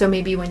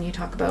maybe when you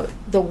talk about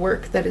the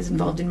work that is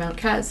involved in Mount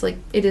Kaz, like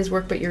it is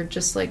work, but you're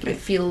just like it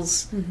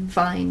feels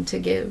fine to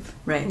give.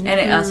 Right. And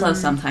it also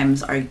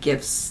sometimes are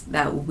gifts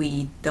that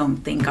we don't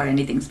think are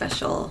anything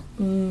special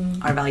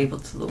are valuable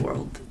to the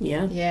world.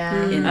 Yeah. Yeah.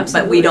 And-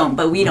 Absolutely.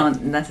 but we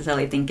don't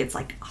necessarily think it's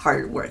like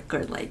hard work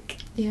or like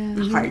Yeah.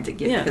 hard to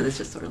give Yeah. because it's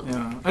just sort of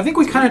Yeah, I think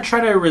we kind of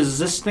try to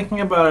resist thinking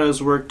about it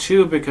as work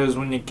too, because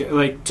when you get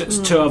like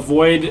to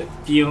avoid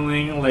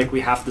feeling like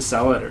we have to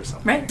sell it or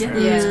something. Right, yeah.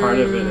 It's Yeah. part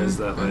of it is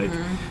that like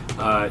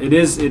it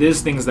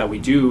is things that we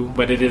do,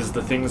 but it is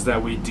the things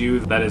that we do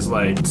that is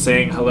like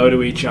saying hello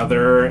to each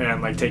other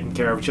and like taking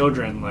care of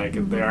children. Like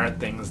they aren't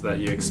things that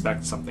you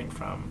expect something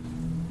from.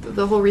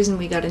 The whole reason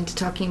we got into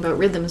talking about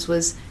rhythms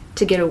was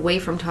to get away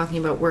from talking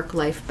about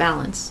work-life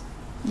balance,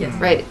 yes.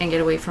 right? And get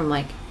away from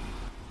like,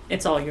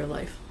 It's all your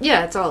life.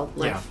 yeah, it's all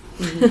life.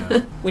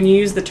 Yeah. When you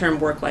use the term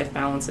work-life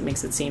balance, it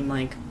makes it seem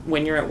like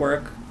when you're at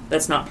work,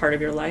 that's not part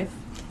of your life.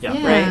 Yeah.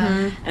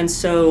 Right. And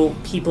so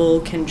people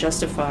can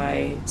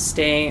justify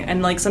staying,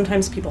 and like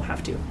sometimes people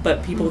have to,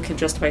 but people can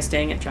justify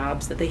staying at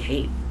jobs that they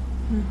hate,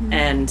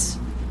 and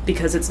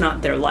because it's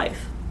not their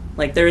life.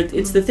 Like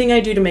it's the thing I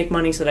do to make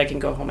money so that I can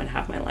go home and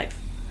have my life,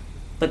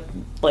 but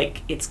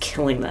like it's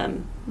killing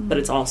them. But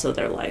it's also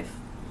their life.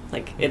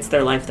 Like it's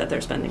their life that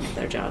they're spending at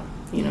their job.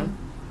 You know.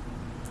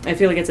 I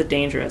feel like it's a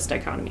dangerous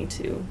dichotomy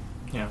to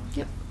Yeah.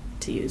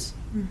 to use.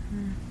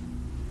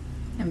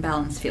 And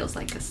balance feels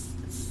like a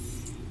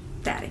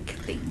static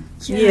thing.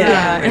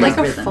 Yeah, and Like like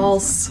a rhythms.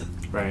 false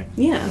Right.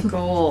 Yeah.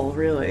 goal,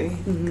 really,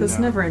 because it's Yeah.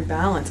 never in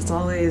balance. It's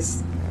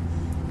always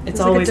It's there's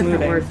like always a different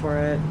moving. word for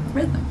it.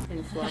 Rhythm.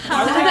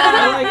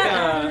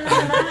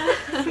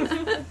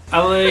 I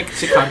like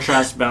to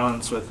contrast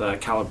balance with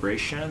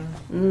calibration.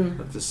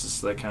 But this is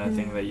the kind of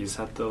thing that you just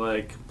have to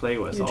like play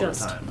with You all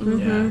just- the time.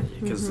 Yeah,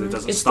 because it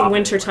doesn't It's stop. the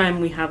winter anywhere. time,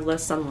 we have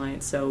less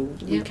sunlight, so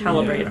we Yep.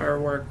 calibrate Yeah. our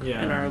work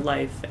Yeah. and our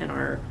life and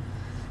our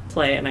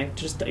play. And I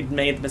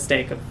made the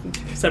mistake of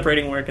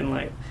separating work and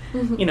life.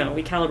 You know,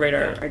 we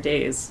calibrate our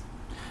days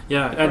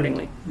Yeah,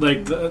 accordingly. and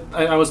like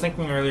I was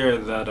thinking earlier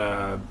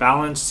that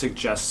balance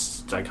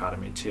suggests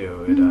dichotomy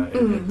too.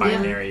 It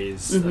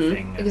binaries the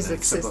thing Because and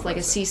it's like a simplifies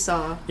it.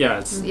 seesaw. Yeah,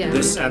 it's Yeah.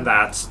 this and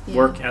that, Yeah.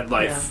 work and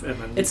life, and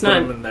then you It's put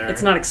not them in there.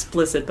 it's not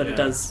explicit, but it Yeah.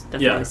 does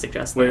definitely Yeah.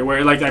 suggest where, that.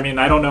 where like I mean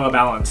I don't know a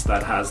balance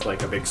that has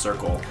like a big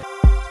circle.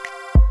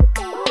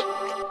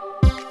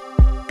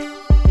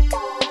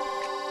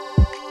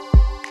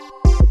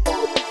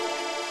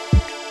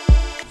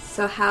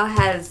 So how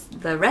has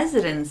the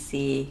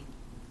residency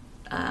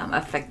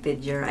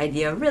affected your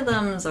idea of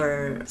rhythms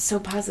or So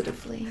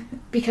positively.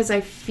 Because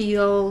I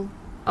feel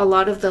a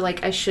lot of the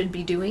like I should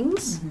be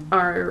doings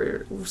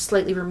are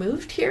slightly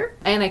removed here.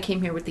 And I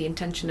came here with the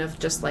intention of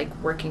just like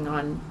working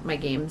on my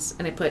games,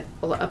 and I put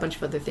a bunch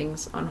of other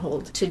things on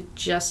hold to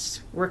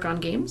just work on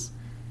games.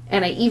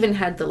 And I even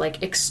had the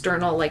like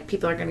external, like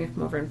people are going to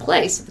come over and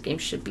play, so the game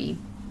should be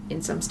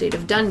in some state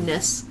of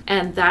doneness.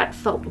 And that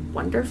felt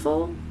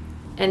wonderful.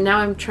 And now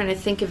I'm trying to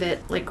think of it,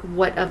 like,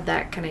 what of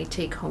that can I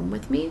take home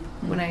with me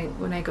when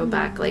I go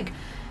back? Like,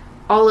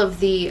 all of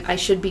the I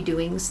should be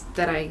doings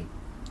that I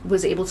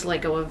was able to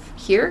let go of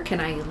here, can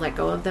I let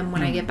go of them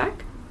when I get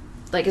back?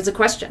 Like, it's a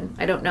question.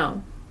 I don't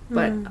know.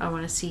 But I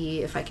want to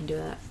see if I can do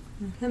that.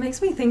 That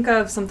makes me think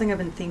of something I've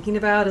been thinking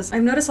about. Is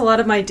I've noticed a lot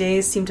of my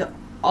days seem to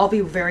all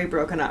be very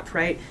broken up,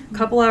 right? A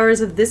couple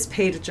hours of this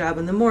paid job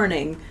in the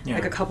morning,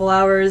 like a couple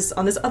hours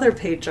on this other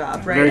paid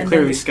job, right? Very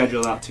clearly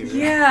scheduled out too.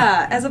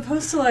 Yeah, as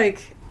opposed to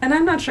like, and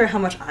I'm not sure how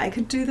much I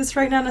could do this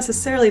right now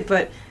necessarily,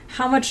 but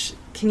how much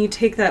can you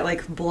take that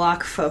like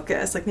block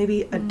focus? Like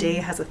maybe a day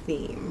has a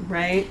theme,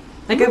 right?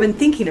 Like I've been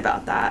thinking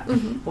about that.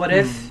 What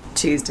if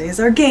Tuesdays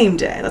are game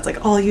day? That's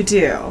like all you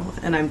do.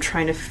 And I'm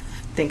trying to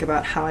think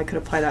about how I could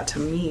apply that to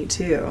me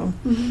too.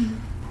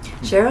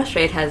 Cheryl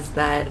Strayed has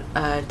that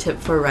tip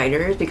for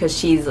writers because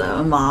she's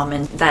a mom,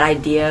 and that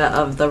idea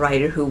of the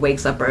writer who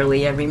wakes up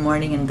early every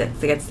morning and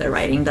gets their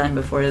writing done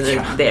before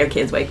their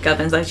kids wake up.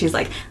 And so she's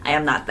like, I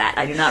am not that.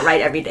 I do not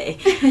write every day.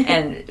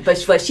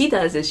 But what she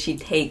does is she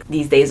takes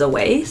these days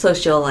away. So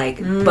she'll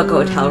like book a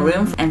hotel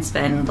room and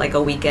spend like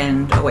a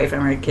weekend away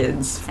from her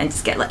kids and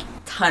just get like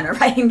ton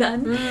of writing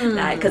done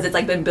because it's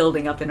like been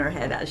building up in her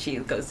head as she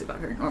goes through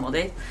her normal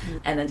days,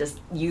 and then just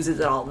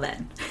uses it all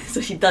then. So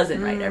she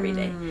doesn't write every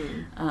day.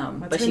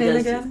 What's but her she name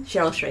does. again?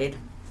 Cheryl Strayed.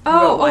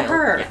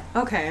 Her. Yeah.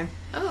 Okay.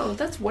 Oh,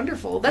 that's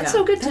wonderful. That's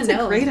so good That's to a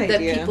know great that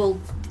idea. people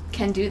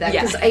can do that.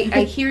 Yeah. Because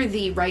I hear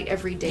the write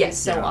every day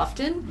so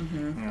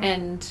often,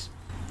 and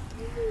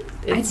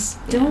it's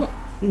don't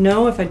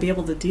know if I'd be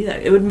able to do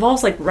that. It would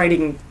involve like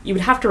writing. You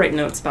would have to write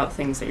notes about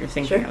things that you're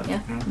thinking of.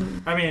 Yeah.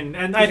 I mean,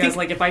 and Because I think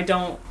like if I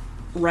don't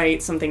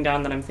write something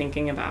down that I'm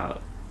thinking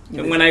about,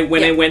 when I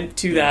went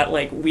to that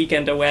like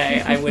weekend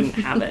away, I wouldn't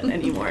have it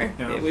anymore.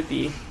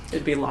 Yeah.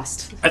 It'd be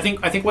lost. I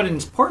think what it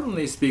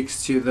importantly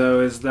speaks to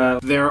though is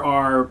that there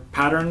are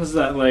patterns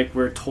that like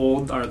we're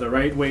told are the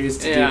right ways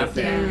to do the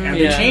thing, and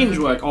they change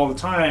like all the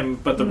time.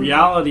 But the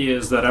reality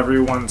is that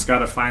everyone's got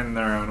to find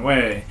their own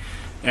way.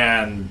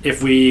 And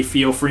if we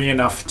feel free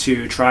enough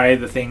to try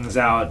the things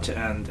out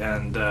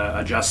and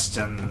adjust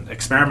and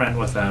experiment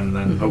with them,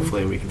 then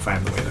hopefully we can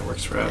find the way that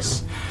works for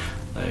us.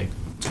 Like,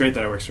 it's great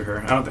that it works for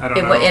her. I don't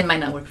know. It might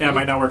not work for you. Yeah, it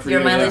might not work for Your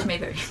you. mileage may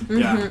vary.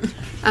 Yeah.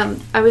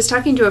 I was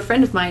talking to a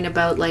friend of mine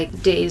about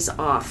like days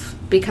off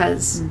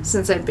because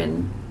since I've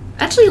been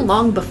actually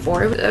long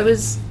before I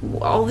was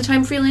all the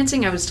time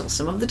freelancing, I was still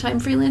some of the time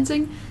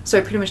freelancing, so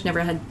I pretty much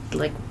never had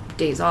like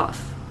days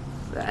off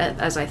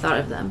as I thought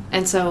of them.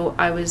 And so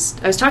I was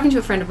talking to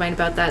a friend of mine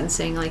about that and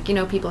saying like, you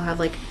know, people have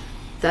like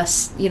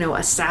this, you know,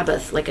 a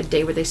Sabbath, like a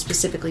day where they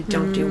specifically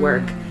don't do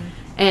work.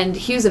 And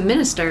he was a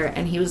minister,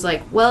 and he was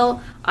like,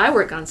 well, I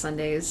work on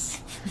Sundays.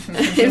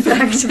 In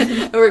fact,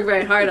 I work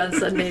very hard on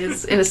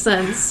Sundays, in a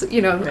sense.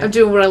 You know, I'm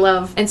doing what I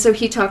love. And so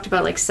he talked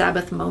about, like,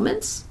 Sabbath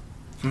moments.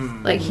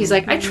 Like, he's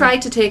like, I try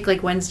to take,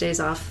 like, Wednesdays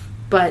off,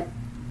 but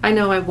I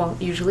know I won't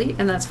usually,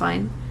 and that's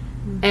fine.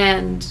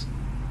 And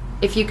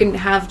if you can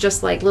have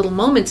just, like, little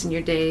moments in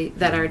your day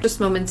that are just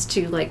moments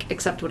to, like,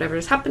 accept whatever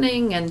is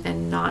happening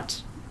and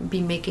not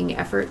be making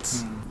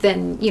efforts,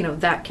 then, you know,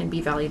 that can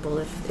be valuable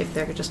if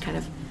they're just kind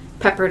of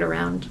peppered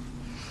around.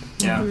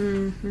 Yeah.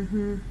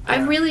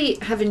 I really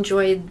have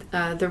enjoyed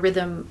the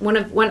rhythm. One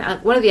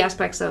of the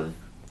aspects of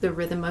the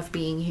rhythm of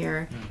being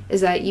here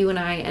is that you and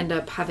I end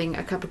up having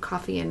a cup of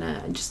coffee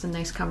and just a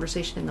nice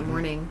conversation in the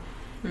morning.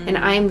 And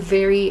I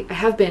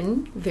have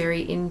been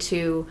very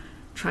into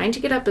trying to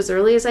get up as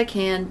early as I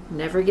can,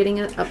 never getting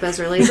up as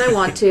early as I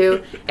want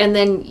to, and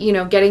then, you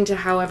know, getting to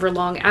however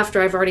long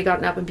after I've already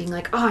gotten up and being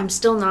like, oh, I'm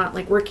still not,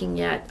 like, working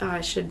yet. Oh,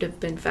 I should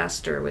have been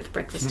faster with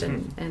breakfast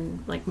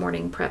and, like,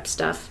 morning prep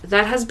stuff.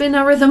 That has been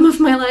a rhythm of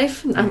my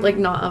life, like,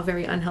 not a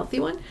very unhealthy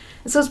one.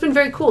 And so it's been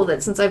very cool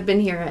that since I've been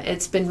here,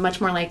 it's been much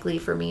more likely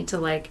for me to,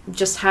 like,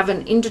 just have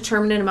an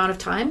indeterminate amount of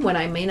time when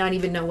I may not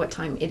even know what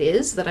time it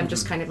is, that I'm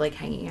just kind of, like,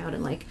 hanging out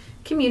and, like,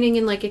 communing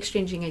and, like,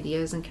 exchanging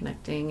ideas and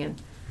connecting,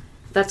 and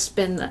that's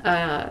been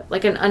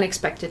like an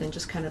unexpected and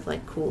just kind of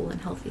like cool and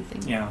healthy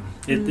thing. Yeah,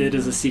 it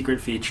is a secret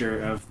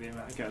feature of the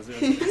Americas.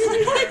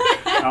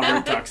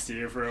 Albert talks to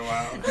you for a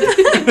while.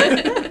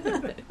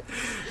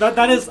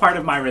 that is part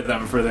of my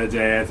rhythm for the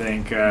day, I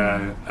think,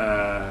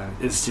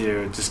 is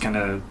to just kind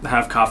of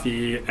have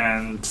coffee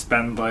and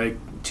spend like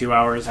 2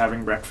 hours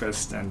having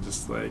breakfast and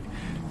just like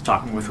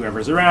talking with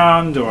whoever's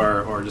around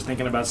or just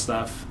thinking about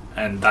stuff.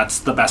 And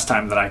that's the best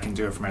time that I can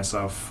do it for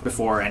myself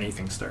before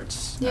anything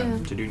starts. Yeah.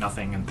 To do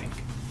nothing and think.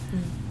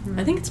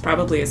 I think it's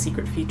probably a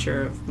secret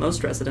feature of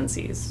most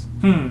residencies.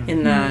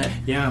 In that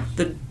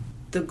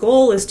the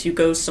goal is to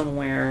go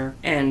somewhere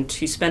and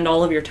to spend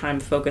all of your time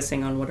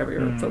focusing on whatever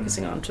you're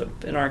focusing on. To,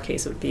 in our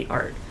case, it would be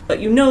art. But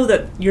you know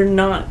that you're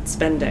not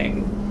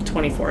spending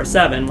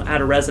 24/7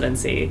 at a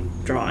residency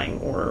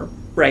drawing or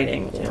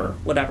writing or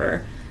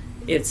whatever.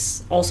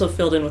 it's also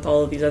filled in with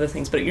all of these other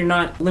things, but you're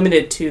not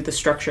limited to the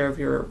structure of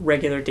your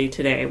regular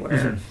day-to-day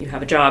where you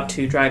have a job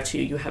to drive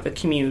to, you have a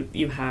commute,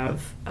 you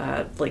have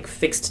like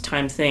fixed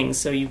time things,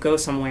 so you go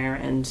somewhere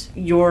and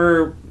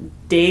your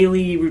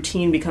daily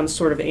routine becomes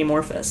sort of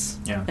amorphous,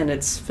 and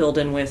it's filled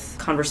in with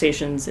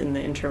conversations in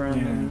the interim.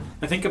 And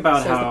I think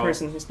about how the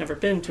person who's never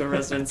been to a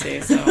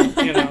residency, so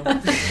you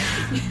know.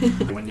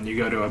 When you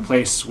go to a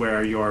place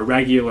where your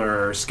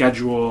regular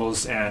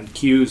schedules and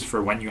cues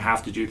for when you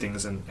have to do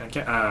things and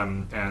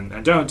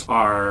don't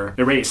are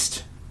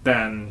erased,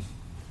 then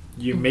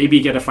you maybe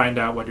get to find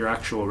out what your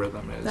actual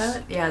rhythm is.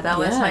 That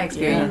was my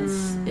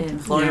experience in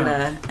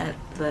Florida at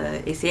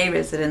the ACA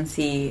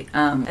residency.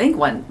 I think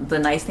the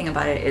nice thing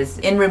about it is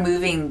in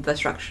removing the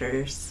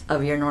structures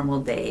of your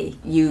normal day,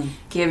 you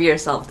give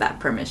yourself that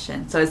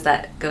permission. So it's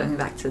that going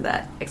back to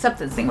that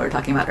acceptance thing we were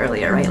talking about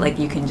earlier, right? Like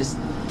you can just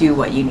do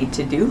what you need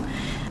to do.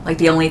 Like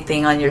the only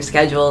thing on your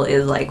schedule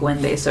is like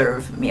when they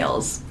serve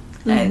meals.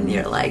 And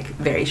you're like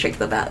very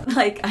strict about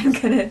like I'm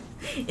gonna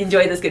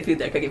enjoy this good food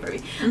they're cooking for me.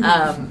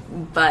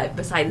 But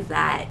besides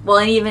that, well,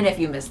 and even if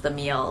you miss the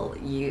meal,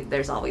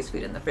 there's always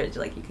food in the fridge.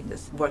 Like you can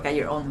just work at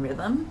your own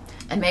rhythm.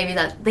 And maybe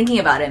thinking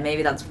about it,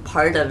 maybe that's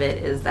part of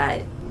it is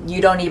that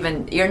you're not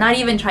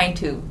even trying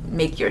to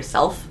make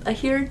yourself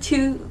adhere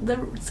to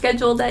the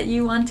schedule that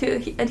you want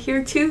to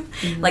adhere to.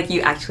 Like you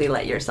actually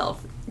let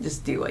yourself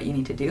just do what you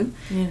need to do.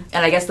 And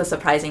I guess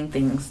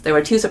there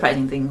were two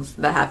surprising things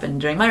that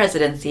happened during my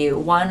residency.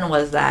 One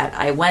was that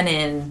I went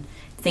in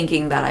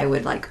thinking that I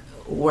would like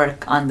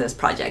work on this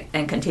project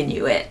and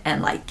continue it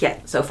and like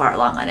get so far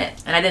along on it,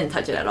 and I didn't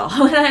touch it at all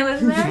when I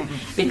was there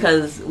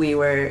because we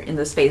were in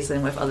the space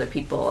and with other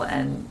people,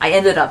 and I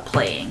ended up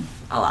playing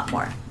a lot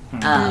more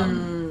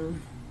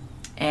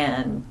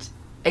and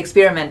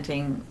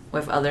experimenting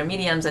with other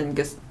mediums and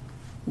just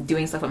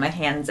doing stuff with my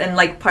hands. And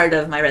like part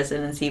of my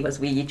residency was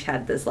we each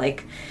had this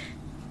like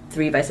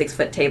 3x6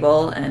 foot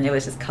table, and it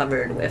was just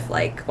covered with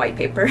like white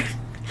paper.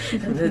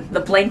 And the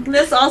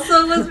blankness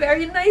also was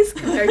very nice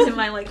compared to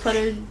my like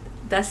cluttered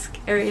desk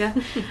area.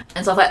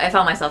 And so I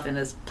found myself in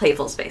this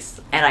playful space,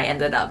 and I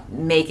ended up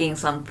making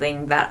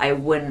something that I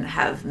wouldn't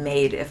have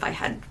made if I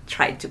had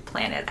tried to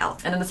plan it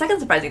out. And then the second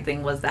surprising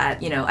thing was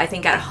that, you know, I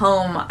think at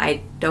home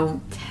I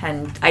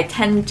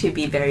tend to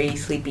be very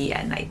sleepy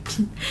at night.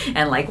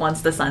 And like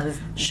once the sun's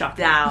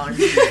down,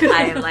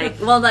 I'm like,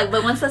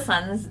 but once the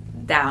sun's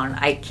down,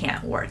 I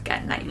can't work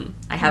at night.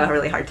 I have a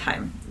really hard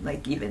time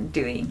like even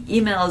doing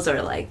emails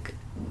or like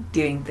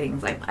doing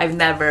things. Like I've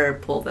never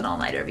pulled an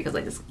all-nighter because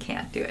I just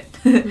can't do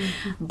it.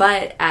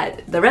 But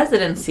at the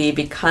residency,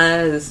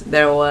 because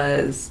there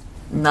was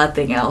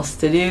nothing else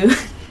to do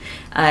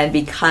and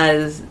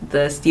because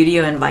the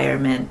studio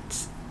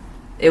environment,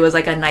 it was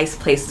like a nice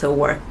place to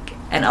work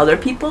and other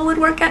people would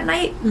work at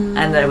night,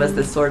 and there was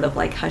this sort of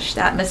like hushed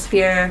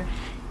atmosphere,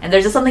 and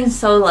there's just something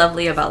so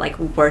lovely about like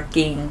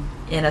working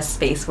in a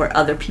space where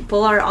other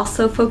people are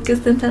also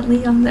focused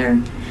intently on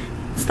their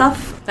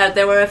stuff. That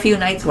there were a few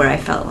nights where I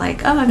felt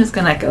like, oh, I'm just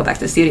gonna go back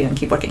to the studio and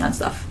keep working on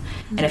stuff,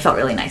 and it felt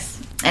really nice.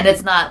 And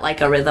it's not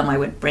like a rhythm I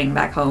would bring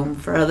back home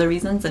for other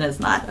reasons, and it's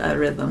not a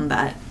rhythm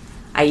that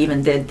I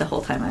even did the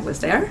whole time I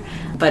was there,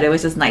 but it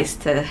was just nice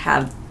to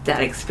have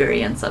that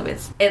experience of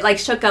it. It like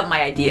shook up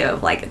my idea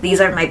of like,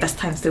 these are my best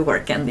times to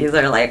work, and these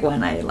are like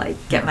when I like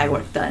get my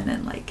work done,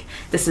 and like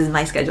this is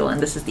my schedule,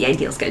 and this is the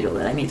ideal schedule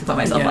that I need to put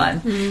myself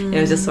on.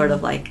 It was just sort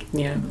of like,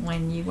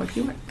 when you work,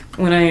 you work.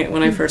 When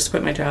I first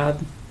quit my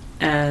job,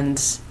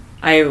 and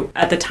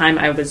at the time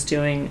I was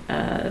doing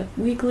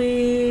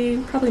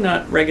weekly, probably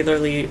not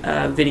regularly,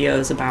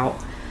 videos about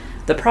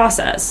the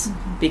process,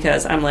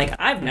 because I'm like,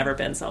 I've never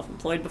been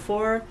self-employed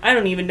before. I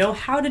don't even know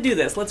how to do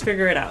this. Let's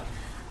figure it out.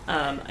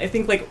 I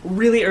think like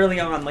really early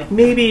on, like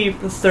maybe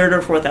the third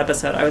or fourth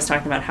episode, I was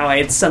talking about how I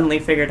had suddenly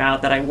figured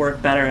out that I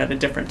work better at a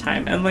different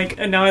time. And like,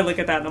 and now I look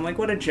at that and I'm like,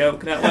 what a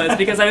joke that was,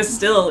 because I was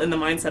still in the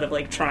mindset of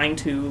like trying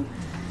to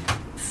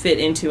fit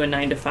into a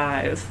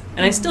 9-to-5,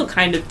 and I still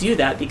kind of do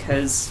that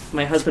because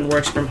my husband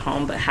works from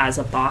home but has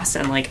a boss,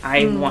 and like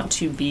I want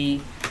to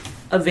be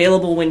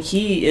available when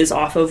he is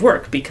off of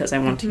work because I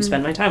want to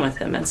spend my time with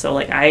him, and so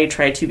like I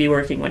try to be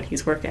working when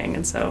he's working,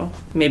 and so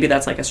maybe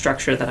that's like a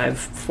structure that I've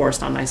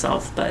forced on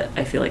myself, but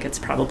I feel like it's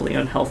probably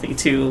unhealthy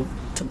to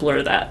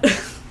blur that.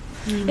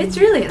 That's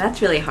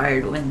really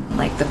hard when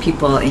like the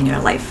people in your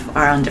life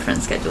are on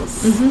different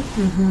schedules,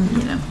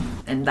 you know,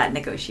 and that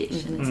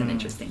negotiation is an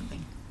interesting thing.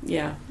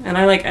 Yeah, and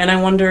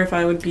I wonder if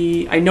I would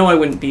be, I know I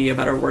wouldn't be a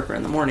better worker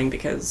in the morning,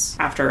 because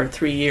after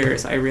 3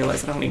 years I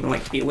realized I don't even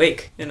like to be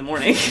awake in the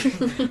morning.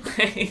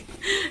 I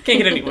can't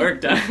get any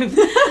work done.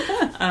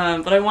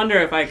 But I wonder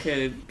if I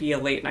could be a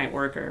late night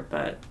worker,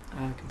 but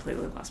I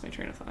completely lost my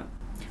train of thought.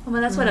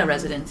 Well, that's what a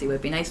residency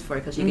would be nice for,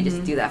 because you could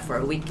just do that for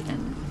a week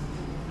and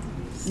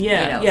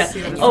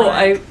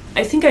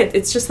I think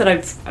it's just that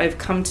I've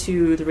come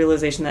to the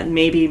realization that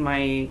maybe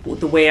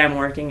the way I'm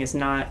working is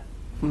not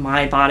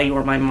my body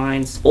or my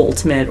mind's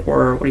ultimate,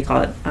 or what do you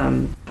call it,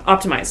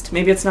 optimized.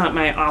 Maybe it's not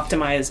my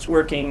optimized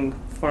working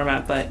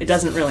format, but it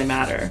doesn't really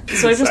matter.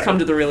 So I've just come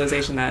to the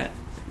realization that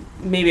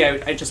maybe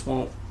I just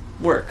won't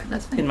work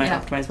That's fine, in my yeah.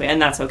 optimized way,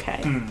 and that's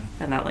okay. Mm.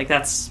 And that, like,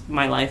 that's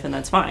my life, and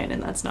that's fine,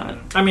 and that's not.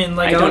 I mean,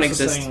 like I don't Alex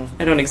was exist. saying-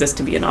 I don't exist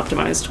to be an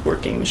optimized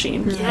working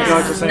machine. Like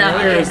Alex was saying No,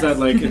 earlier, is yes. that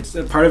like it's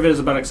part of it is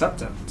about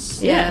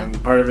acceptance. Yeah.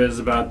 And part of it is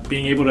about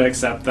being able to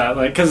accept that,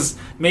 like, because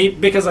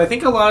I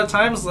think a lot of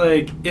times,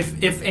 like,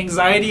 if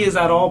anxiety is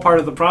at all part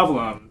of the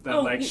problem, then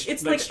Oh, like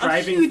it's like like a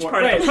striving huge for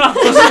part of the right,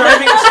 problem. so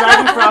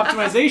striving for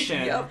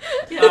optimization,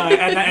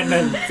 and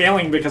then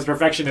failing because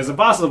perfection is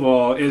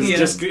impossible is Yeah.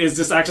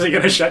 just actually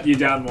going to shut you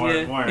down more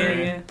and more. Right?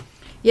 yeah.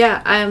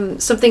 Yeah,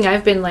 something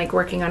I've been like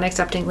working on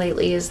accepting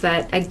lately is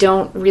that I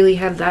don't really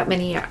have that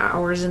many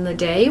hours in the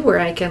day where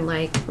I can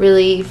like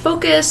really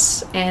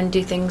focus and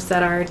do things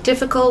that are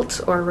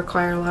difficult or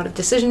require a lot of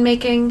decision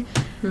making,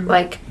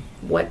 like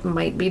what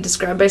might be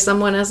described by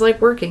someone as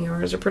like working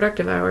hours or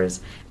productive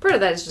hours. Part of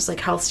that is just like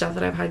health stuff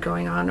that I've had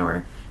going on,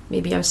 or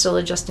maybe I'm still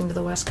adjusting to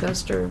the West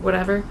Coast or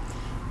whatever.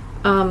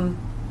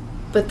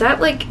 But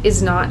that like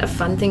is not a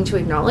fun thing to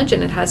acknowledge,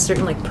 and it has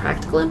certain like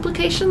practical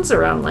implications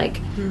around like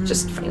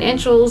just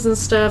financials and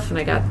stuff, and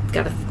I got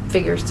to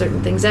figure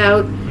certain things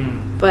out.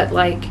 But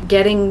like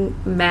getting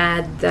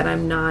mad that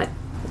I'm not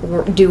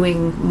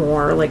doing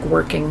more, like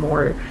working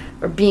more,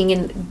 or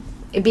being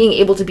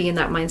able to be in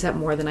that mindset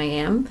more than I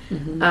am,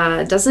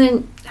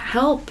 doesn't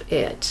help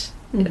it.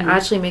 It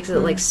actually makes it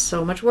like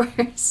so much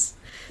worse.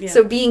 Yeah.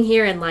 So being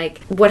here and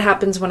like what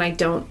happens when I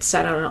don't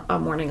set a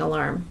morning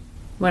alarm?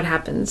 What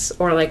happens?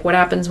 Or like what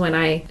happens when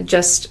I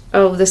just,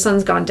 oh, the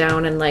sun's gone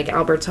down and like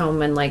Albert's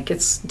home and like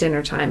it's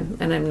dinner time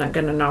and I'm not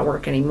gonna not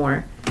work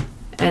anymore.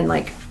 And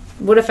like,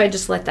 what if I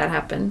just let that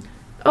happen?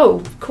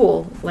 Oh,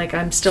 cool. Like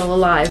I'm still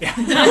alive.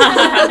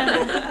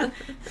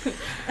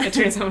 It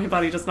turns out my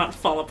body does not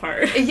fall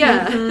apart.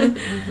 Yeah.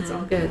 It's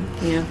all good.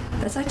 Yeah.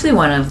 That's actually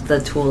one of the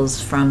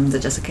tools from the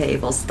Jessica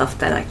Abel stuff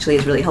that actually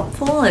is really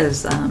helpful.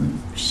 Is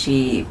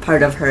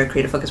part of her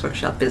creative focus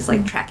workshop is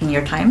like tracking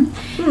your time,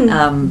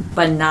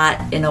 but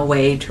not in a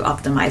way to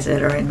optimize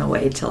it or in a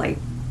way to like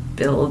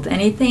build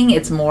anything.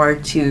 It's more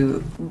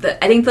to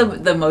I think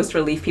the most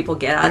relief people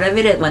get out of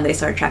it when they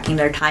start tracking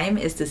their time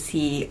is to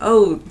see,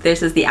 oh,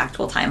 this is the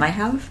actual time I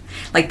have.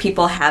 Like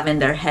people have in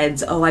their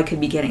heads, oh, I could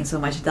be getting so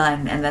much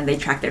done, and then they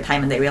track their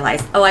time and they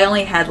realize, oh, I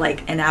only had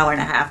like an hour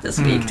and a half this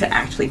week to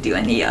actually do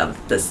any of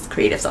this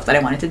creative stuff that I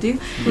wanted to do.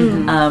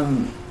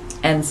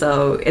 And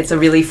so it's a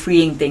really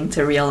freeing thing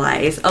to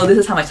realize, oh, this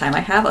is how much time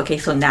I have. Okay,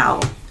 so now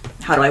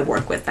how do I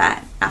work with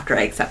that after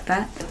I accept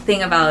that? The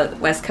thing about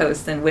West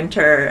Coast and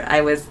winter,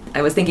 I was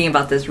thinking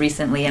about this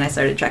recently, and I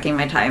started tracking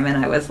my time, and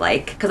I was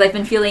like, because I've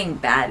been feeling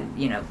bad,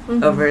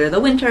 over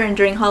the winter and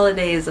during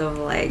holidays of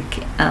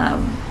like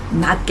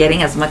not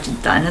getting as much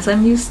done as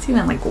I'm used to,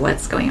 and like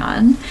what's going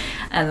on.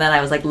 And then I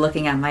was like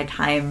looking at my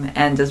time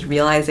and just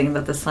realizing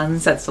that the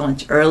sun sets so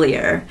much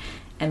earlier.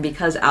 And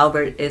because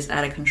Albert is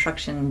at a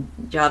construction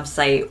job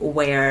site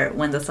where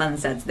when the sun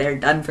sets, they're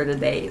done for the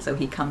day. So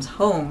he comes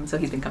home. So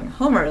he's been coming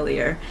home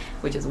earlier,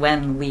 which is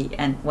when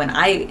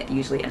I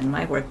usually end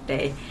my work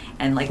day.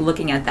 And like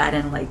looking at that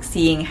and like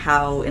seeing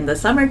how in the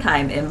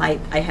summertime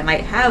I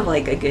might have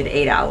like a good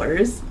 8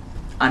 hours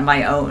on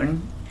my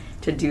own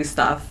to do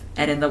stuff.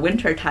 And in the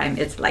winter time,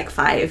 it's like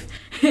 5,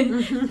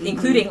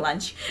 including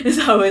lunch.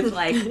 So it's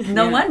like,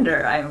 no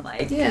wonder I'm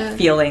like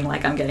feeling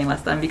like I'm getting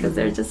less done because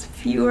there's just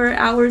fewer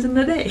hours in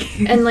the day.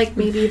 And like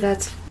maybe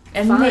that's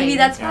fine. Maybe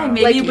that's fine.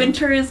 Yeah. Maybe Like-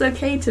 winter is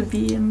okay to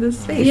be in this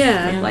space.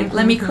 Yeah. Like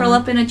let me curl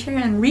up in a chair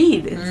and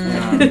read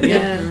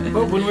instead.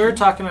 But when we were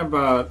talking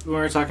about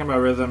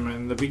rhythm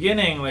in the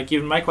beginning, like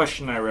even my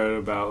question I wrote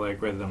about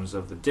like rhythms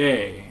of the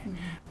day.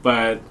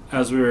 But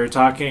as we were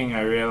talking,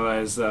 I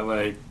realized that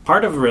like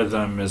part of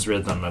rhythm is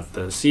rhythm of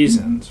the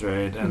seasons,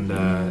 right?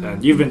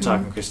 And you've been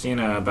talking,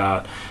 Christina,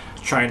 about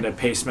trying to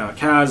pace Mount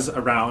Kaz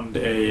around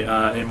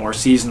a more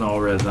seasonal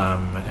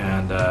rhythm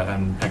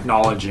and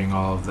acknowledging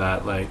all of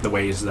that, like the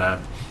ways that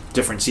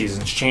different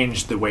seasons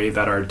change the way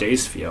that our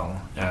days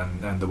feel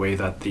and the way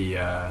that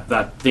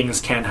that things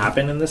can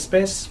happen in this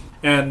space.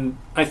 And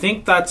I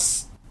think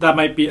that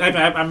might be.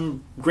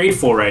 I'm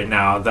grateful right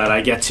now that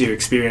I get to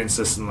experience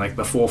this in like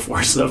the full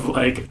force of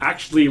like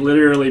actually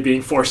literally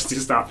being forced to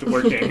stop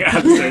working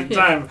at the same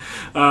time,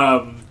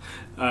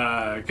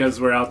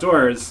 because we're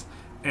outdoors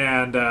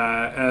and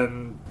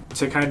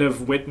to kind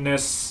of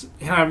witness.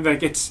 I'm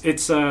like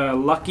it's a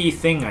lucky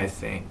thing, I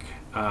think,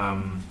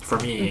 for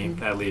me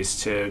at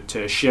least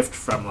to shift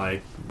from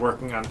like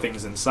working on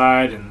things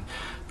inside and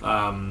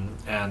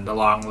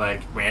along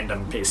like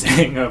random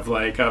pacing of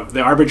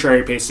the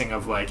arbitrary pacing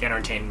of like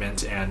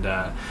entertainment and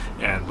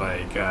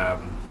like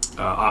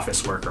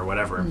office work or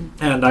whatever,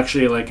 and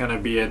actually like kind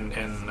of be in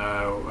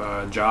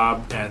a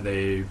job and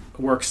a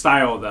work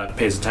style that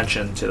pays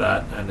attention to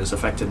that and is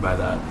affected by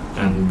that,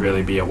 and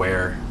really be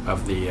aware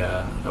of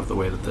the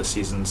way that the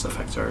seasons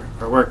affect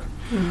our work.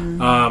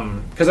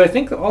 Because I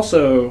think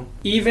also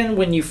even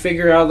when you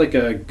figure out like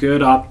a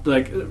good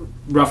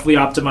roughly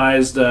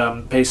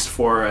optimized pace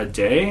for a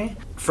day,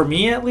 for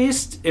me at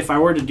least, if I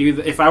were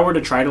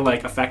to try to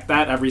like affect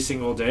that every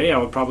single day, I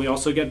would probably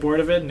also get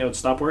bored of it and it would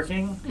stop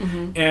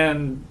working.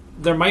 And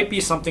there might be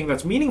something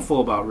that's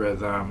meaningful about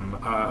rhythm,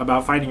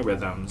 about finding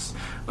rhythms,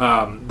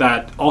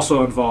 that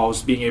also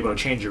involves being able to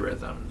change your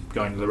rhythm,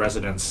 going to the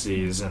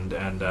residencies and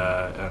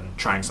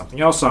trying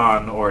something else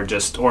on, or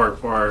just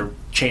or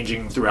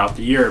changing throughout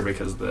the year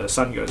because the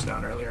sun goes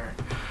down earlier.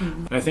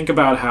 Mm-hmm. And I think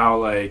about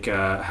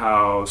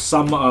how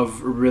some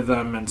of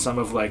rhythm and some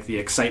of like the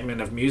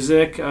excitement of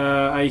music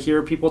I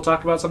hear people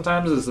talk about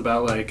sometimes is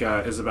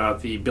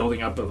about the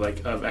building up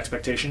of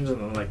expectations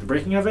and then like the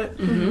breaking of it,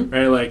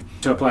 right?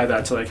 Like to apply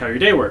that to like how your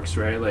day works,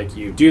 right? Like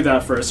you do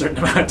that for a certain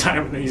amount of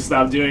time and then you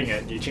stop doing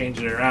it and you change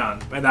it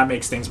around, and that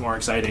makes things more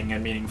exciting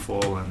and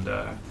meaningful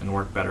and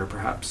work better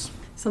perhaps.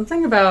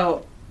 Something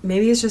about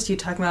maybe it's just you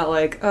talking about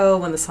like, oh,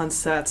 when the sun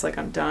sets, like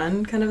I'm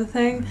done kind of a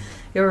thing.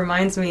 It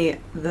reminds me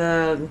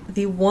the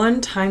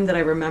one time that I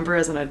remember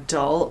as an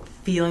adult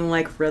feeling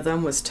like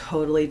rhythm was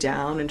totally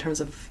down in terms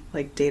of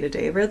like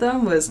day-to-day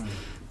rhythm was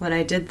when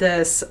I did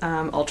this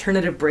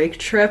alternative break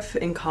trip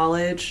in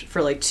college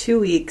for like 2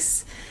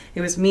 weeks.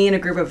 It was me and a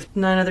group of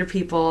 9 other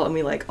people, and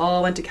we like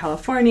all went to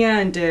California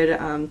and did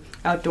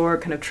outdoor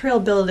kind of trail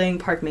building,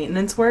 park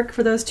maintenance work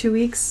for those 2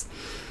 weeks.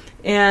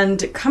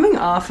 And coming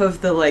off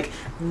of the like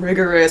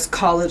rigorous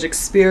college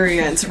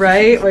experience,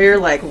 right, where you're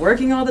like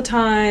working all the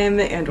time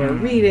and or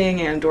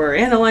reading and or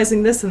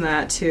analyzing this and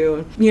that,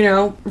 to, you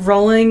know,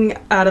 rolling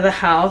out of the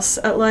house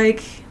at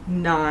like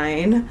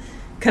 9,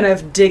 kind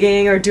of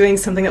digging or doing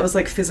something that was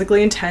like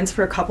physically intense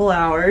for a couple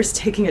hours,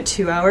 taking a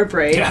 2-hour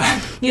break,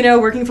 you know,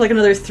 working for like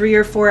another 3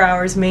 or 4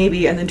 hours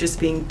maybe, and then just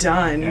being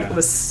done. It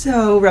was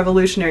so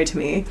revolutionary to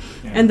me.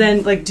 And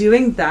then like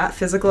doing that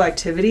physical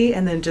activity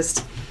and then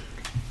just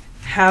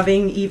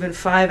having even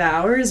 5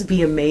 hours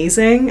be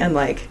amazing and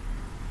like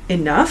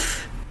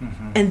enough,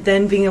 and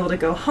then being able to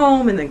go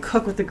home and then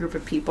cook with a group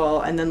of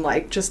people and then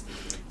like just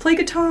play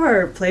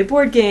guitar, play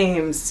board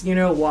games, you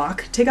know,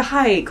 walk, take a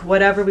hike,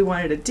 whatever we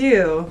wanted to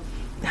do,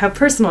 have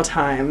personal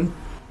time.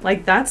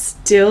 Like that's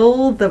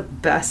still the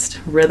best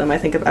rhythm I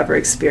think I've ever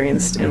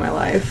experienced in my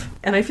life.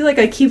 And I feel like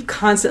I keep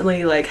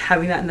constantly like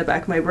having that in the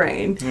back of my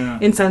brain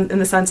in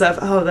the sense of,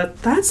 oh,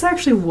 that's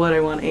actually what I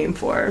want to aim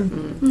for.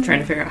 Trying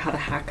to figure out how to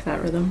hack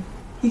that rhythm.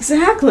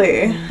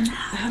 Exactly.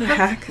 How to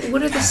hack.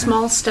 What are the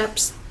small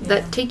steps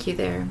that take you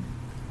there?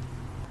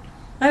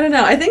 I don't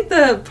know. I think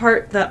the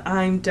part that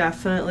I'm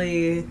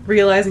definitely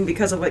realizing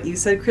because of what you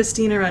said,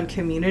 Christine, around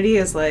community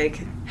is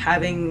like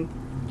having,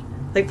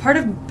 like part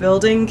of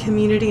building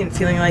community and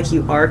feeling like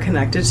you are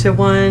connected to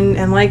one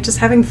and like just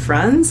having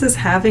friends is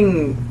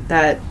having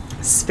that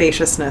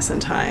spaciousness in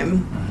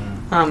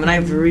time. And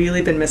I've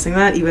really been missing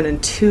that even in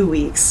 2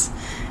 weeks.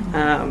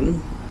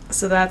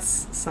 So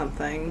that's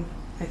something,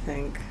 I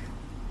think.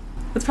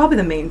 That's probably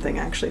the main thing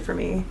actually for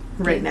me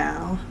right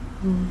now.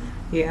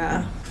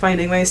 Yeah.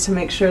 Finding ways to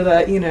make sure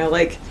that, you know,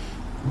 like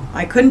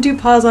I couldn't do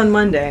pause on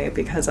Monday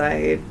because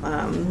I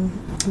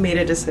made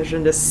a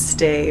decision to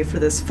stay for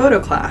this photo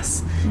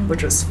class,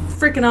 which was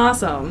freaking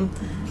awesome.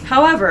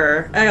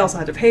 However, I also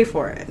had to pay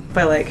for it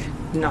by like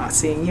not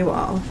seeing you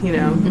all, you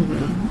know?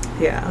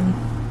 Yeah.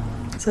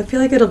 So I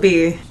feel like it'll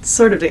be,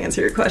 sort of to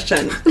answer your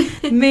question,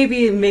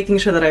 maybe making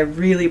sure that I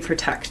really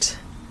protect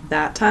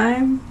that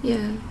time.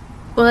 Yeah.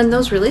 Well, and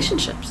those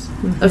relationships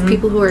of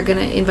people who are going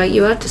to invite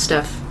you out to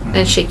stuff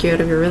and shake you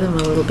out of your rhythm a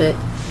little bit.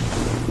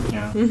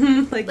 Yeah.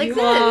 Like you this.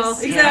 all.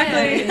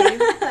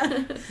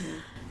 Exactly.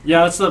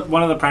 Yeah, that's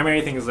one of the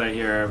primary things I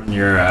hear when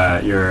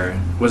you're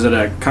was it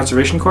a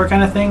conservation corps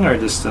kind of thing or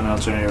just an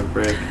alternative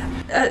break?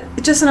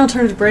 Just an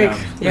alternative break.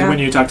 Yeah. When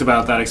you talked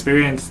about that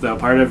experience, though,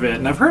 part of it,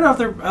 and I've heard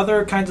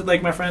other kinds of,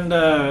 like my friend,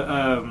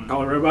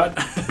 Call a Robot,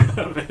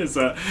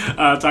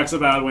 talks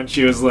about when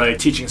she was like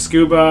teaching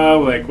scuba,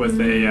 like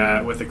with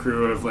a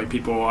crew of like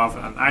people off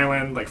on an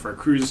island, like for a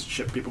cruise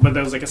ship people. But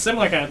there was like a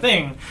similar kind of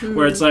thing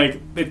where it's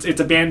like it's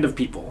a band of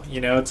people, you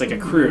know, it's like a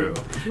crew,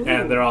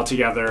 and they're all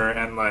together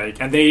and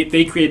like and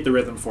they create the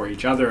rhythm for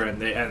each other,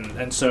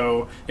 and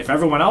so if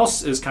everyone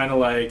else is kind of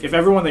like if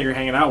everyone that you're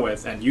hanging out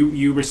with and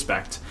you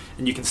respect.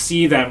 And you can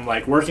see them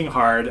like working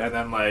hard and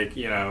then like,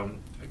 you know,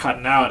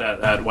 cutting out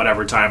at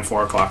whatever time,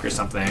 4 o'clock or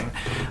something.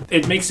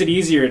 It makes it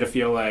easier to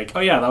feel like, oh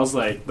yeah, that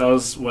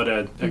was what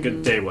a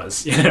good day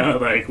was, you know,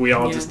 like we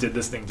all just did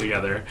this thing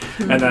together.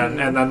 And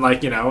then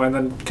like, you know, and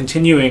then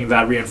continuing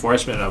that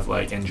reinforcement of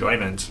like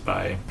enjoyment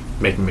by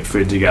making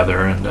food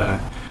together and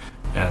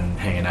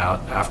hanging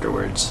out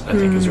afterwards, I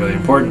think is really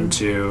important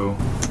to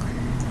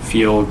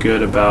feel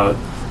good about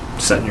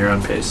setting your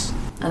own pace.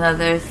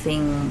 Another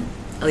thing,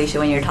 Alicia,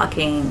 when you're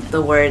talking,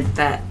 the word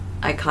that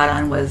I caught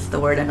on was the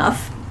word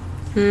enough.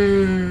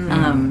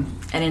 And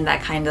in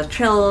that kind of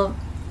trail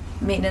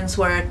maintenance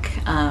work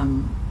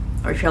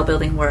or trail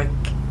building work,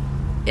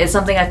 it's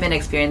something I've been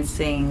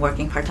experiencing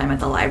working part-time at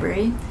the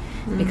library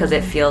because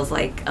it feels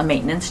like a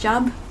maintenance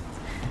job.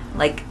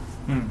 Like,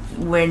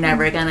 we're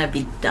never gonna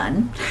be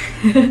done,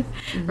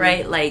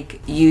 right?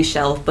 Like, you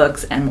shelf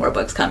books and more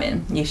books come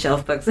in. You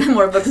shelf books and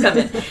more books come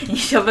in. You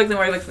shelf books and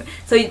more books come in.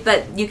 So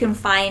that you can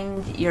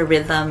find your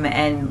rhythm,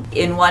 and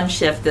in one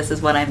shift, this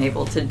is what I'm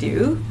able to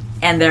do.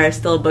 And there are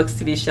still books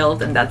to be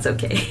shelved, and that's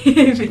okay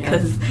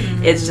because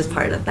it's just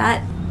part of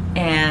that.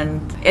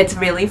 And it's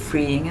really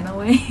freeing in a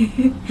way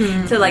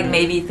to like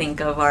maybe think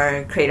of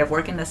our creative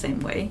work in the same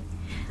way,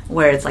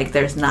 where it's like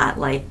there's not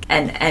like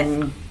an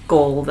end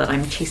goal that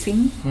I'm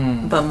chasing,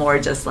 but more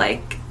just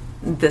like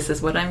this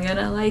is what I'm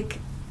gonna like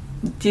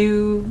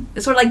do.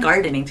 It's sort of like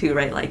gardening too,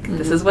 right? Like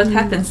this is what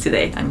happens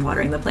today. I'm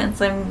watering the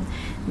plants, I'm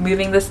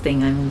moving this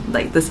thing, I'm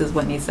like this is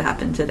what needs to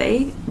happen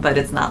today, but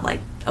it's not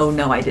like oh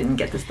no I didn't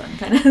get this done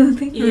kind of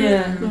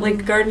thing.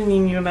 Like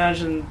gardening, you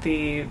imagine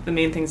the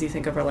main things you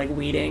think of are like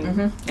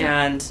weeding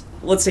and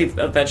let's say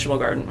a vegetable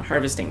garden,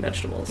 harvesting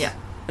vegetables,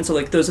 and so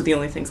like those are the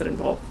only things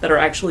that are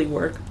actually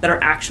work, that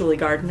are actually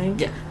gardening,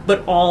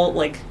 but all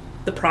like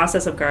the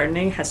process of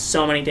gardening has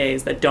so many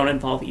days that don't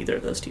involve either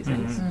of those two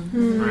things.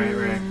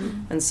 Right.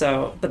 And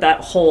so but that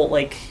whole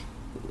like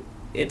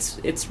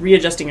it's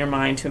readjusting your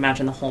mind to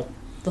imagine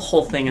the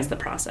whole thing as the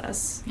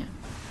process.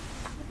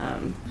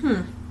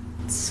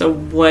 So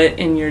what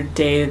in your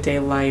day-to-day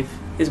life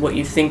is what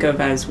you think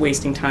of as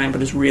wasting time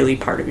but is really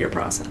part of your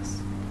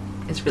process?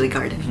 It's really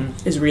gardening.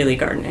 Is really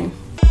gardening.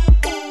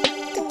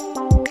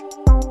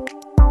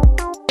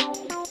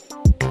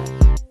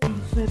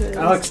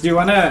 Alex, do you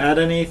want to add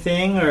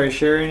anything or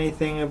share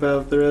anything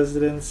about the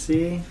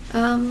residency?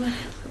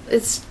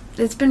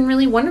 It's been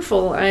really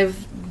wonderful.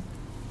 I've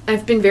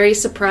been very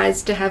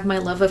surprised to have my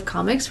love of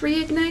comics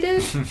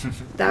reignited.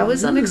 That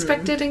was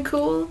unexpected and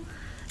cool.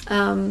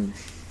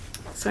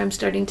 So I'm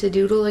starting to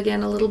doodle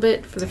again a little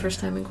bit for the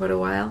first time in quite a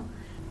while.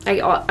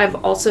 I've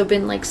also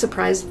been like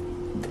surprised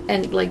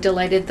and like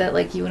delighted that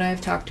like you and I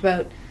have talked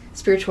about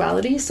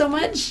spirituality so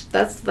much.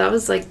 That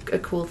was like a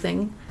cool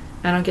thing.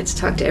 I don't get to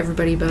talk to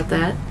everybody about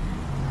that.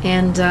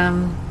 And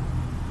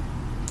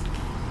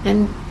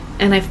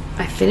I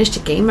finished a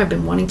game I've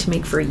been wanting to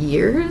make for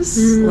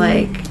years.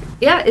 Like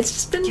it's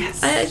just been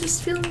I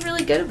just feeling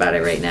really good about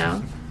it right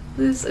now.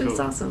 It was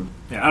awesome.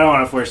 Yeah, I don't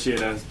want to force you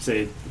to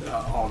say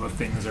all the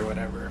things or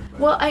whatever. But,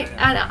 well,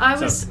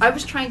 I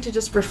was trying to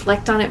just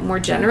reflect on it more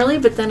generally,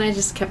 but then I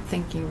just kept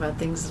thinking about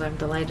things that I'm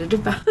delighted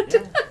about.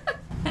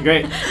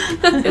 Great.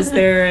 Is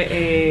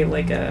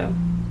there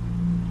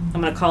I'm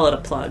going to call it a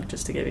plug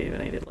just to give you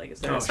an idea. Like, is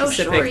there a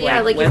specific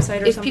like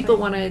website or if something? people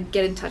want to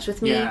get in touch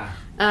with me,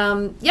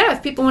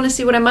 if people want to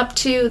see what I'm up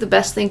to, the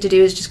best thing to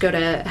do is just go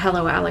to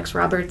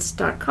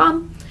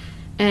helloalexroberts.com.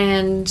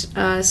 And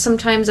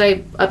sometimes I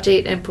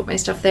update and put my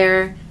stuff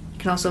there. You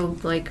can also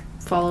like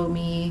follow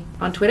me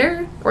on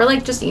Twitter or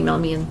like just email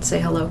me and say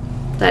hello.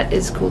 That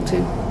is cool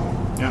too.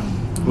 Yeah,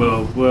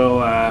 we'll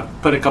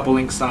put a couple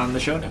links on the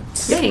show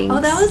notes. Thanks. Oh,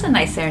 that was a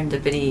nice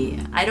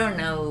serendipity. I don't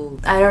know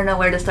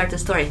where to start the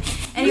story.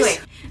 Anyway,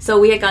 so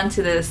we had gone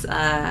to this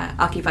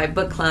Occupy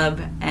book club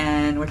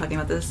and we're talking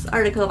about this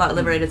article about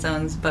liberated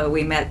zones, but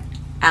we met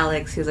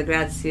Alex, who's a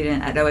grad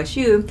student at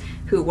OSU,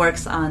 who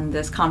works on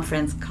this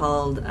conference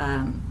called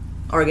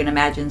Oregon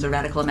Imagines, or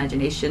Radical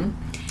Imagination.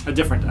 A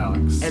different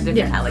Alex.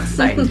 Alex,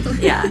 sorry.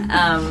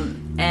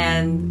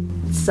 And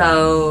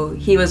so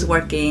he was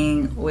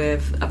working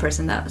with a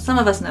person that some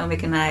of us know,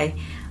 Mick and I,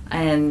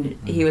 and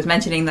he was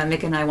mentioning that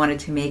Mick and I wanted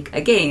to make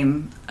a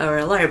game or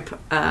a LARP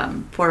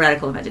for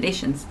Radical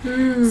Imaginations.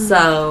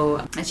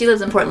 So, and she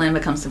lives in Portland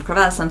but comes to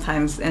Corvallis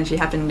sometimes, and she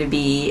happened to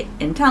be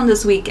in town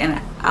this week,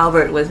 and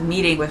Albert was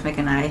meeting with Mick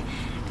and I,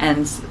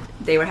 and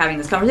they were having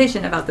this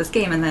conversation about this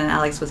game, and then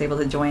Alex was able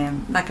to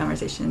join that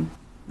conversation.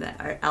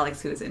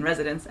 Alex, who is in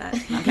residence at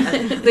Mount Cass,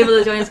 was able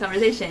to join this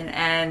conversation,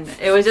 and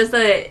it was just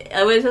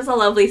a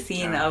lovely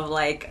scene of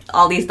like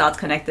all these dots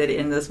connected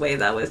in this way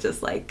that was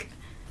just like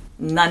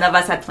none of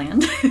us had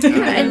planned. And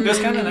it was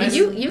kind of nice.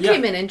 You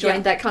came in and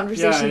joined that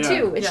conversation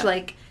too, which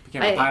like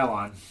became a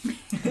pile-on.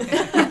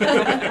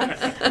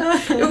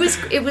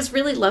 it was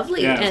really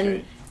lovely,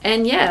 and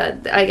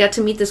I got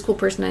to meet this cool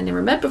person I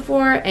never met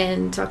before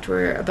and talk to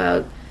her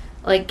about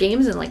like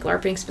games and like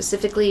LARPing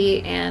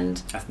specifically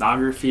and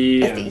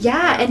ethnography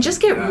and just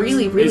get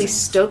really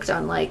stoked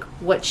on like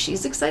what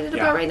she's excited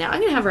about right now.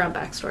 I'm gonna have her own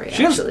backstory.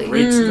 She actually has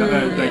great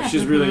stuff.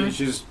 She's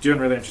doing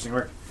really interesting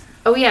work.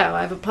 Oh yeah,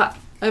 I have a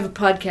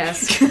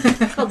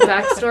podcast called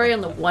Backstory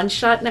on the One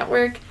Shot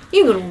Network.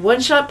 You can go to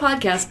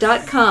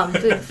oneshotpodcast.com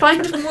to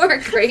find more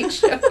great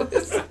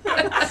shows.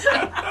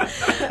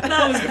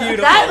 That was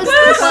beautiful. That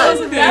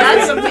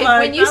was the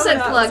plug. When you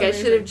said plug, I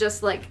should have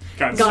just like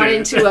gone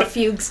into a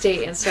fugue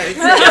state and started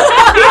singing.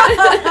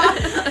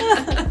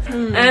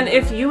 And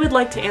if you would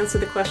like to answer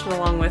the question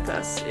along with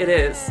us, it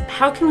is,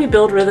 how can we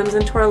build rhythms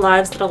into our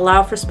lives that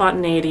allow for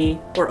spontaneity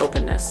or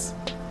openness?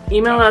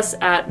 Email us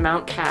at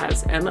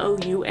mountcaz,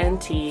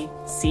 MOUNTCAZ,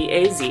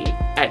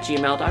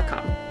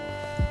 @gmail.com.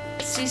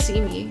 CC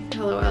me.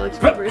 Hello, Alex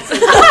Roberts.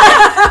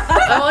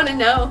 I want to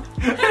know.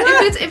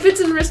 If it's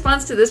in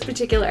response to this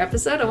particular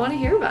episode, I want to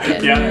hear about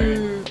it.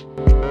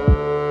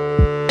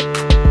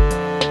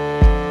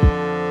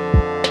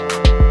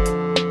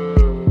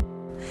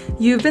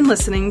 You've been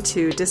listening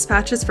to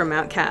Dispatches from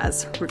Mount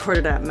Cass,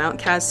 recorded at Mount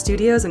Cass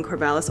Studios in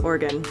Corvallis,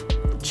 Oregon.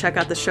 Check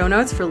out the show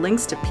notes for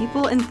links to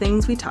people and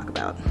things we talk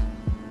about.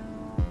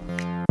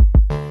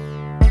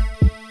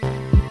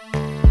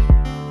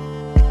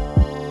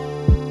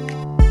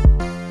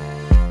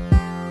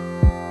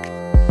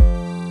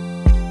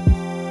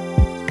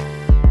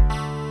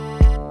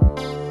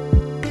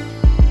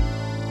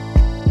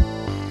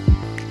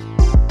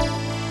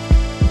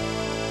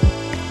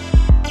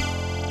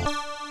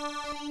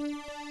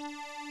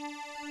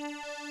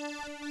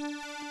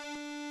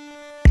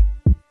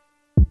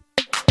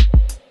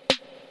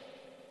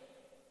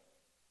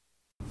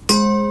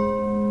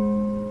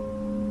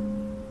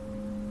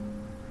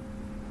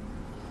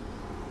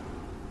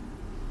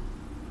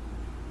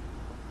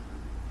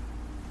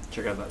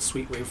 Check out that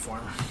sweet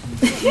waveform.